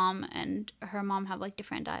like my mom and her mom have like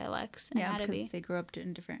different dialects and how to because be. they grew up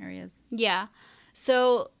in different areas. Yeah.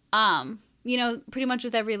 So, pretty much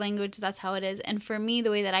with every language, that's how it is. And for me,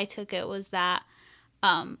 the way that I took it was that,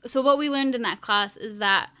 so what we learned in that class is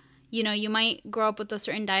that, you might grow up with a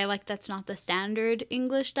certain dialect that's not the standard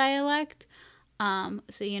English dialect.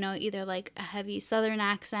 So, either like a heavy Southern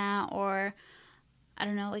accent or, I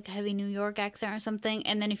don't know, like a heavy New York accent or something.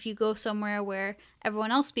 And then if you go somewhere where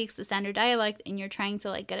everyone else speaks the standard dialect and you're trying to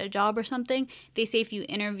like get a job or something, they say if you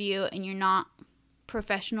interview and you're not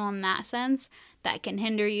professional in that sense, that can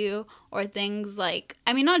hinder you. Or things like,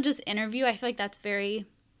 I mean, not just interview, I feel like that's very,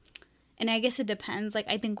 and I guess it depends. Like,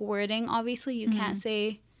 I think wording, obviously, you can't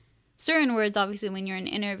say certain words, obviously, when you're in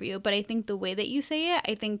an interview. But I think the way that you say it,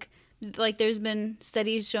 I think, like, there's been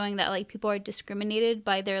studies showing that, like, people are discriminated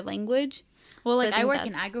by their language. Well, So like, I work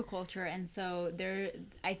in that's- agriculture, and so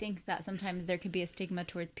I think that sometimes there could be a stigma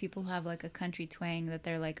towards people who have, like, a country twang, that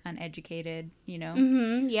they're, like, uneducated,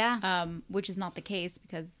 Yeah. which is not the case,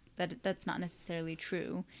 because that's not necessarily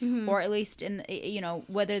true. Or at least in,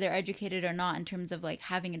 whether they're educated or not in terms of, like,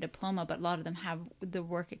 having a diploma, but a lot of them have the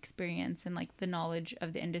work experience and, like, the knowledge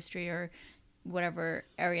of the industry or whatever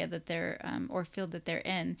area that they're, or field that they're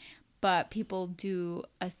in. But people do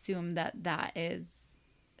assume that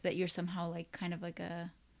you're somehow like kind of like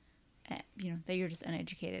that you're just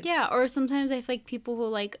uneducated. Yeah, or sometimes I feel like people who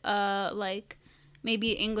like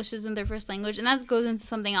maybe English isn't their first language, and that goes into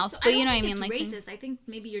something else. So but I don't what I think mean, it's like racist. I think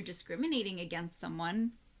maybe you're discriminating against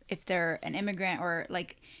someone if they're an immigrant, or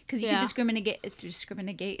like, because you can discriminate.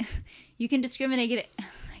 You can discriminate.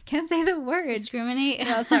 I can't say the word. discriminate.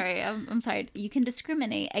 No, sorry, I'm tired. You can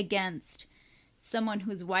discriminate against someone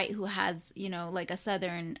who's white, who has like a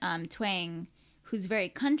southern twang, who's very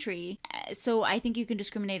country. So I think you can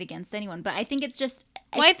discriminate against anyone. But I think it's just...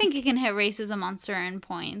 Well, I think it can hit racism on certain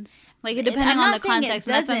points. Like, depending on the context.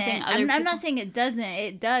 And that's what I'm saying. I'm not saying it doesn't.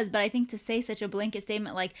 It does. But I think to say such a blanket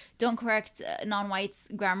statement, like, don't correct non-whites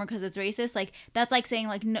grammar because it's racist, like, that's like saying,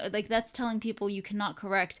 like, no, like, that's telling people you cannot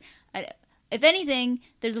correct... If anything,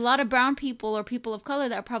 there's a lot of brown people or people of color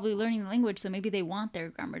that are probably learning the language, so maybe they want their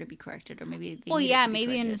grammar to be corrected, or maybe they need it to be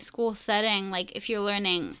maybe in a corrected. school setting, like, if you're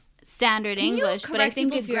learning standard Can English, you but I correct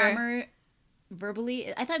think people's if you're grammar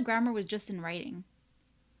verbally, I thought grammar was just in writing.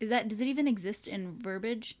 Does it even exist in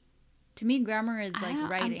verbiage? To me, grammar is like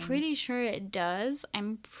writing. I'm pretty sure it does.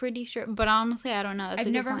 I'm pretty sure, but honestly, I don't know. That's I've a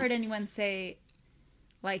good never point. heard anyone say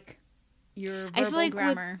like your I feel verbal like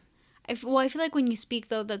grammar. I feel like when you speak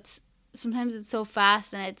though, that's sometimes it's so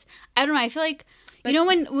fast and it's, I don't know. I feel like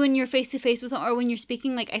when you're face to face with someone, or when you're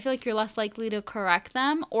speaking, like, I feel like you're less likely to correct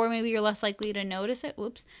them, or maybe you're less likely to notice it.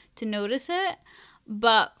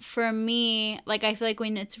 But for me, like, I feel like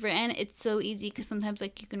when it's written, it's so easy because sometimes,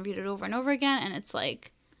 like, you can read it over and over again, and it's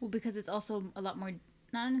like, Well, because it's also a lot more,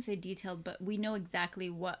 not going to say detailed, but we know exactly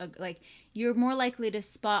what, like, you're more likely to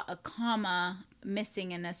spot a comma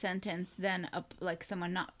missing in a sentence than like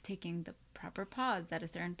someone not taking the proper pause at a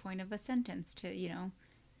certain point of a sentence to, you know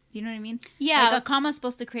what I mean? Yeah. Like, a comma is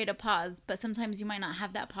supposed to create a pause, but sometimes you might not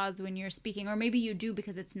have that pause when you're speaking, or maybe you do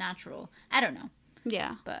because it's natural. I don't know,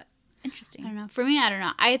 yeah. but interesting. I don't know. For me, I don't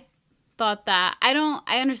know. I thought that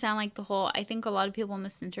I understand, like, the whole, I think a lot of people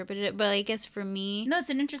misinterpreted it, but I guess for me, No, it's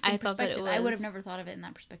an interesting I thought that it perspective. I would have was- never thought of it in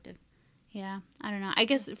that perspective. yeah, I don't know. I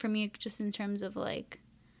guess for me, just in terms of, like,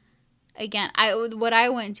 again, what I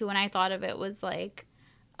went to when I thought of it was like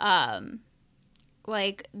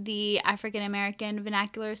the African American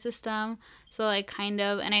vernacular system. So, like, kind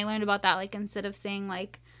of, and I learned about that, like, instead of saying,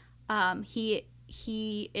 like,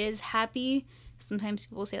 he is happy, sometimes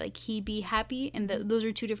people say, like, he be happy, and those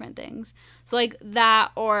are two different things. So, like,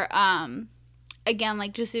 that, or again,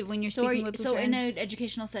 like, just when you're speaking with in an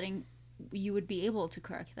educational setting, you would be able to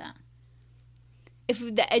correct that.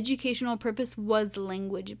 If the educational purpose was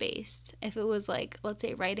language based, if it was, like, let's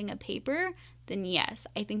say writing a paper, then yes,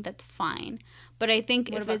 I think that's fine. But I think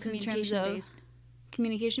What if about it's in terms of communication-based?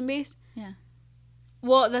 communication based, Yeah.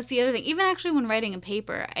 well, that's the other thing. Even actually when writing a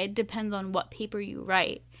paper, it depends on what paper you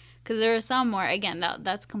write. Because there are some where, again,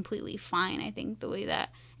 that's completely fine. I think the way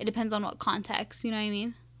that it depends on what context, you know what I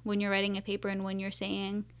mean? When you're writing a paper and when you're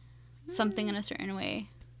saying something in a certain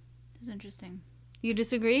way. That's interesting. You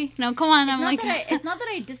disagree? No, come on. It's not that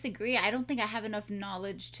I disagree. I don't think I have enough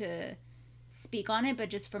knowledge to speak on it,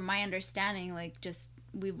 but just from my understanding, like, just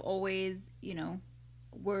we've always,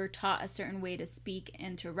 we're taught a certain way to speak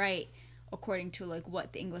and to write according to, like,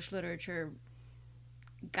 what the English literature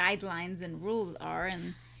guidelines and rules are,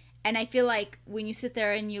 and I feel like when you sit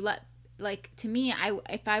there and you let, like, to me,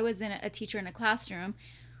 if I was a teacher in a classroom,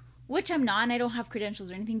 Which I'm not, and I don't have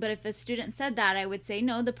credentials or anything, but if a student said that, I would say,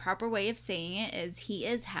 no, the proper way of saying it is he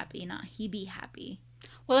is happy, not he be happy.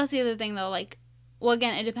 Well, that's the other thing, though. Like, well,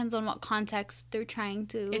 again, it depends on what context they're trying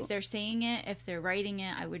to... If they're saying it, if they're writing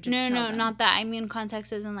it, I would just No, tell them. not that. I mean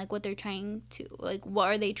context isn't, like, what they're trying to... Like, what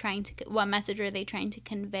message are they trying to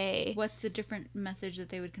convey? What's a different message that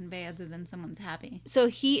they would convey other than someone's happy? So,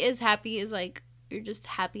 he is happy is, like, you're just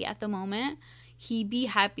happy at the moment. He be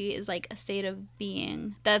happy is like a state of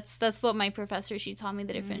being. That's what my professor, she taught me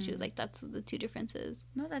the difference. She was like, that's the two differences.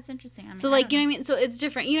 No, that's interesting. I mean, so like, you know what I mean? So it's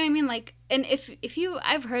different. You know what I mean? Like, and if you,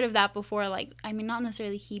 I've heard of that before. Like, I mean, not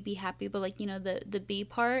necessarily he be happy, but like, you know, the be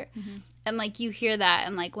part. And like, you hear that.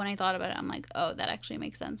 And like, when I thought about it, I'm like, oh, that actually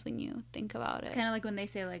makes sense when you think about it. It's kind of like when they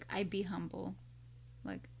say like, I be humble.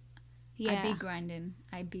 Like, Yeah. I be grinding.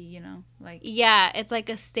 I be, you know, like. Yeah. It's like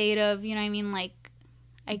a state of, you know what I mean? Like,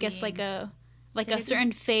 I guess Being. like a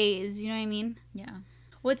certain phase, you know what I mean? Yeah.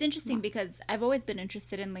 Well, it's interesting because I've always been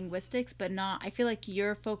interested in linguistics, but not, I feel like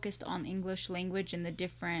you're focused on English language and the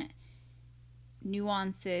different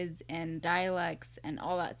nuances and dialects and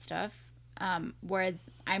all that stuff. Whereas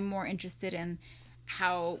I'm more interested in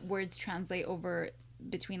how words translate over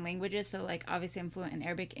between languages. So like, obviously I'm fluent in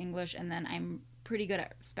Arabic, English, and then I'm pretty good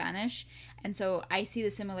at Spanish. And so I see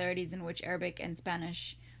the similarities in which Arabic and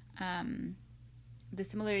Spanish, the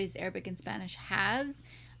similarities Arabic and Spanish has,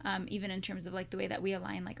 even in terms of like the way that we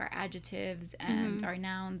align like our adjectives and our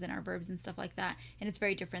nouns and our verbs and stuff like that. And it's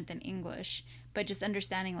very different than English, but just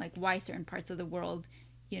understanding like why certain parts of the world,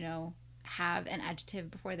 you know, have an adjective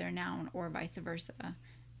before their noun or vice versa.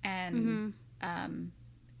 And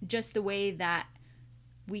just the way that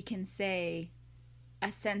we can say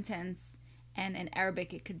a sentence, and in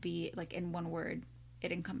Arabic it could be like in one word.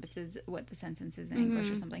 It encompasses what the sentence is in English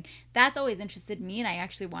or something. That's always interested me, and I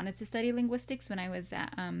actually wanted to study linguistics when I was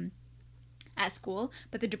at school,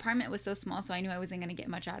 but the department was so small, so I knew I wasn't going to get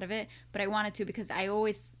much out of it, but I wanted to because I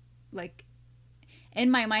always, like, in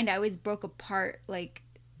my mind, I always broke apart, like,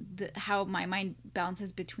 how my mind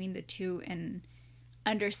bounces between the two and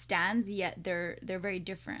understands, yet they're very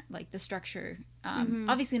different, like the structure.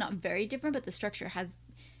 Obviously not very different, but the structure has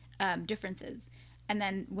differences. And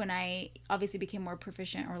then when I obviously became more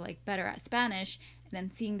proficient or like better at Spanish, and then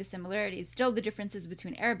seeing the similarities, still the differences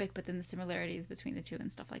between Arabic, but then the similarities between the two and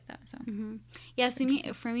stuff like that. So yeah,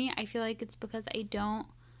 so for me, I feel like it's because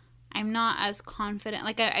I'm not as confident.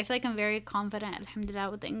 Like I feel like I'm very confident,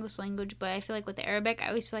 alhamdulillah, with the English language, but I feel like with the Arabic, I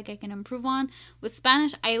always feel like I can improve on. With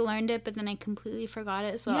Spanish, I learned it, but then I completely forgot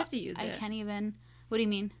it. So you have to use it. I can't even. What do you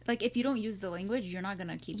mean? Like if you don't use the language, you're not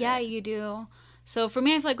gonna keep it. Yeah, you do. So for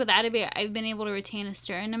me, I feel like with Arabic, I've been able to retain a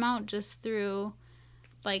certain amount just through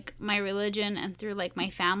like my religion and through like my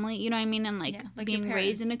family, you know what I mean? And like being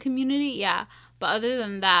raised in a community. Yeah. But other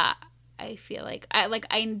than that, I feel like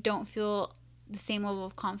I don't feel the same level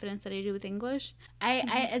of confidence that I do with English. I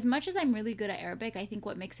as much as I'm really good at Arabic, I think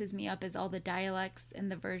what mixes me up is all the dialects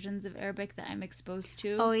and the versions of Arabic that I'm exposed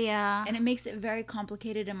to. Oh yeah. And it makes it very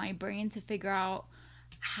complicated in my brain to figure out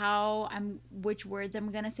which words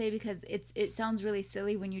I'm gonna say, because it sounds really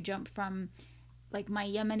silly when you jump from like my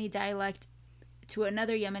Yemeni dialect to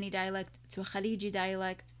another Yemeni dialect to a Khaliji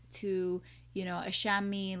dialect to, you know, a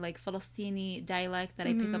Shami, like Palestini dialect that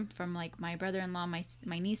I pick up from like my brother-in-law,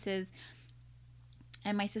 my nieces,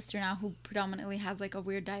 and my sister now, who predominantly has like a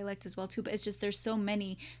weird dialect as well too. But it's just there's so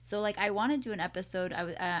many. So like I want to do an episode.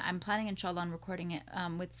 I'm planning inshallah on recording it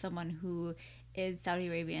with someone who is Saudi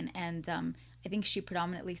Arabian, and I think she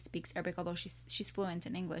predominantly speaks Arabic, although she's fluent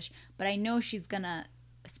in English. But I know she's gonna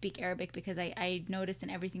speak Arabic because I notice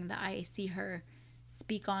in everything that I see her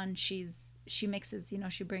speak on, she mixes, you know,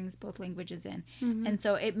 she brings both languages in. And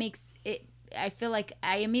so it makes it, I feel like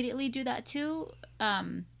I immediately do that too,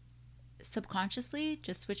 subconsciously,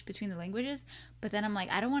 just switch between the languages. But then I'm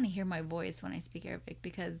like, I don't want to hear my voice when I speak Arabic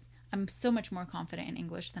because I'm so much more confident in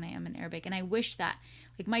English than I am in Arabic. And I wish that,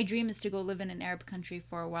 like, my dream is to go live in an Arab country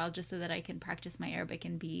for a while just so that I can practice my Arabic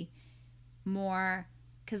and be more,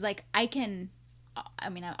 because like I'm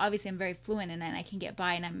very fluent in it and I can get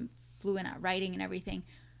by and I'm fluent at writing and everything,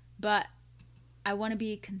 but I want to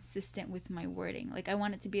be consistent with my wording. Like I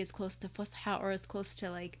want it to be as close to Fusha or as close to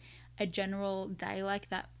like a general dialect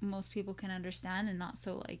that most people can understand and not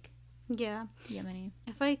so like Yemeni.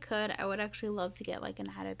 If I could, I would actually love to get like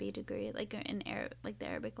an Arabic degree, like in like the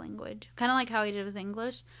Arabic language, kind of like how I did with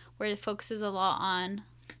English, where it focuses a lot on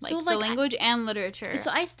like the language and literature.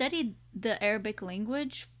 So I studied the Arabic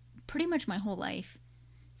language pretty much my whole life,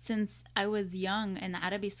 since I was young in the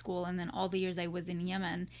Arabic school, and then all the years I was in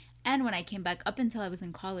Yemen, and when I came back up until I was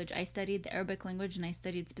in college, I studied the Arabic language, and I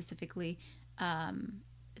studied specifically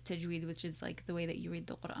tajweed, which is like the way that you read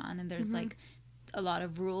the Quran, and there's like a lot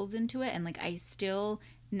of rules into it, and like I still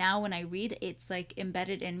now when I read, it's like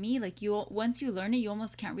embedded in me. Like once you learn it, you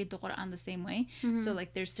almost can't read the Quran the same way. So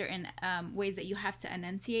like there's certain ways that you have to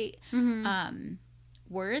enunciate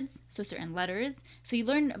words, so certain letters. So you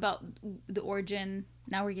learn about the origin.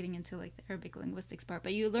 Now we're getting into like the Arabic linguistics part,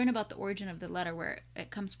 but you learn about the origin of the letter, where it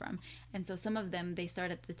comes from. And so some of them, they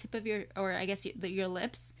start at the tip of your, or I guess your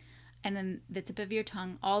lips, and then the tip of your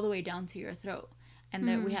tongue all the way down to your throat. And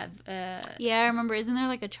then we have yeah, I remember. Isn't there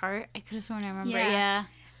like a chart? I could have sworn I remember. Yeah.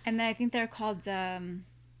 And then I think they're called damn,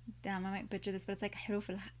 I might butcher this, but it's like huruf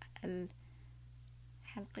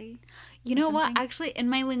al-halqi. You know what? Actually, in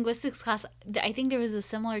my linguistics class, I think there was a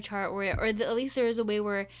similar chart where, at least there was a way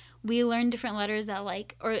where we learned different letters that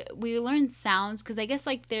like, or we learned sounds, because I guess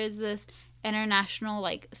like there's this international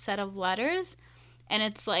like set of letters, and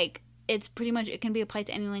it's like, it's pretty much, it can be applied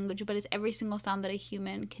to any language, but it's every single sound that a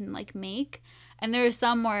human can like make. And there are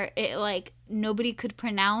some where it like nobody could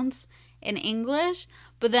pronounce in English,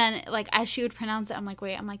 but then like as she would pronounce it, I'm like,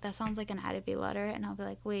 that sounds like an Arabic letter, and I'll be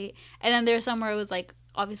like, wait. And then there's some where it was like,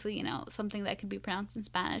 obviously, you know, something that could be pronounced in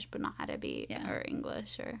Spanish but not Arabic or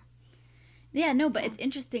English or. Yeah, no, but it's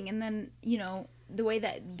interesting. And then, you know, the way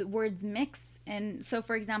that the words mix. And so,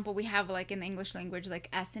 for example, we have like in the English language, like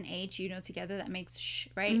S and H, you know, together, that makes sh,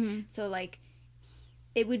 right? So like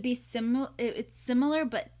it would be similar. It's similar,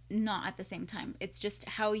 but not at the same time. It's just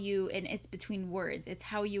how you, and it's between words. It's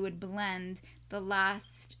how you would blend the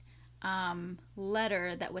last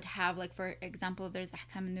letter that would have, like, for example, there's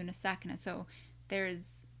ahkam nun as-sakina. So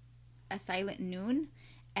there's a silent noon,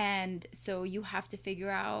 and so you have to figure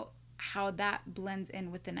out how that blends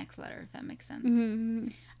in with the next letter, if that makes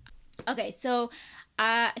sense. Okay, so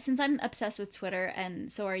since I'm obsessed with Twitter,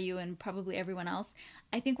 and so are you, and probably everyone else,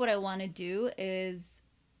 I think what I want to do is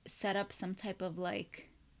set up some type of like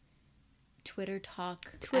Twitter talks.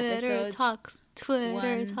 Damn,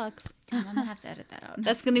 I'm gonna have to edit that out.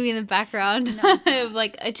 That's gonna be in the background of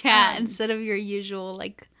like a chat instead of your usual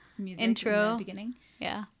like music intro in the beginning.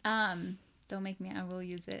 Yeah. Don't make me. I will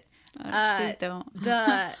use it. Please don't.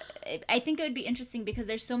 I think it would be interesting because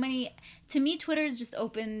there's so many. To me, Twitter is just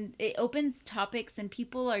open. It opens topics, and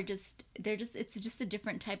people are just. It's just a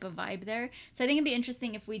different type of vibe there. So I think it'd be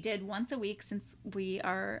interesting if we did once a week, since we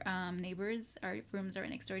are neighbors. Our rooms are right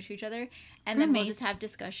next door to each other, and then we'll just have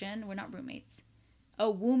discussion. We're not roommates.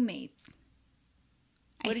 Oh, wombmates.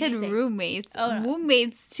 I said roommates. Oh, no.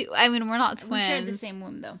 Wombmates too. I mean, we're not twins. We share the same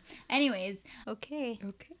womb, though. Anyways. Okay.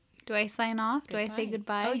 Do I sign off? Goodbye. Do I say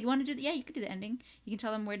goodbye? Oh, you want to do you could do the ending. You can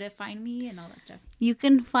tell them where to find me and all that stuff. You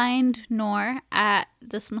can find Noor at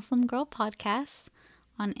This Muslim Girl Podcast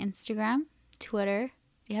on Instagram, Twitter.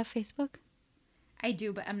 Do you have Facebook? I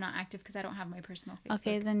do, but I'm not active because I don't have my personal Facebook.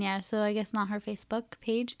 Okay, then yeah. So I guess not her Facebook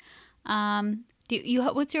page.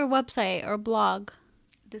 What's your website or blog?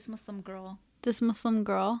 This Muslim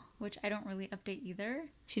Girl, which I don't really update either.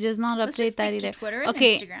 She does not update that either. Twitter and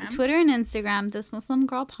Instagram. Twitter and Instagram. This Muslim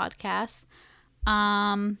Girl Podcast.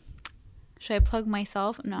 Should I plug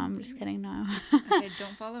myself? No, I'm just kidding. No. Okay,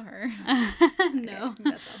 don't follow her. No. Okay,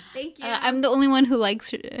 that's all. Thank you. I'm the only one who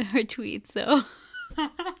likes her tweets, so.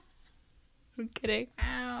 I'm kidding.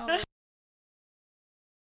 Ow.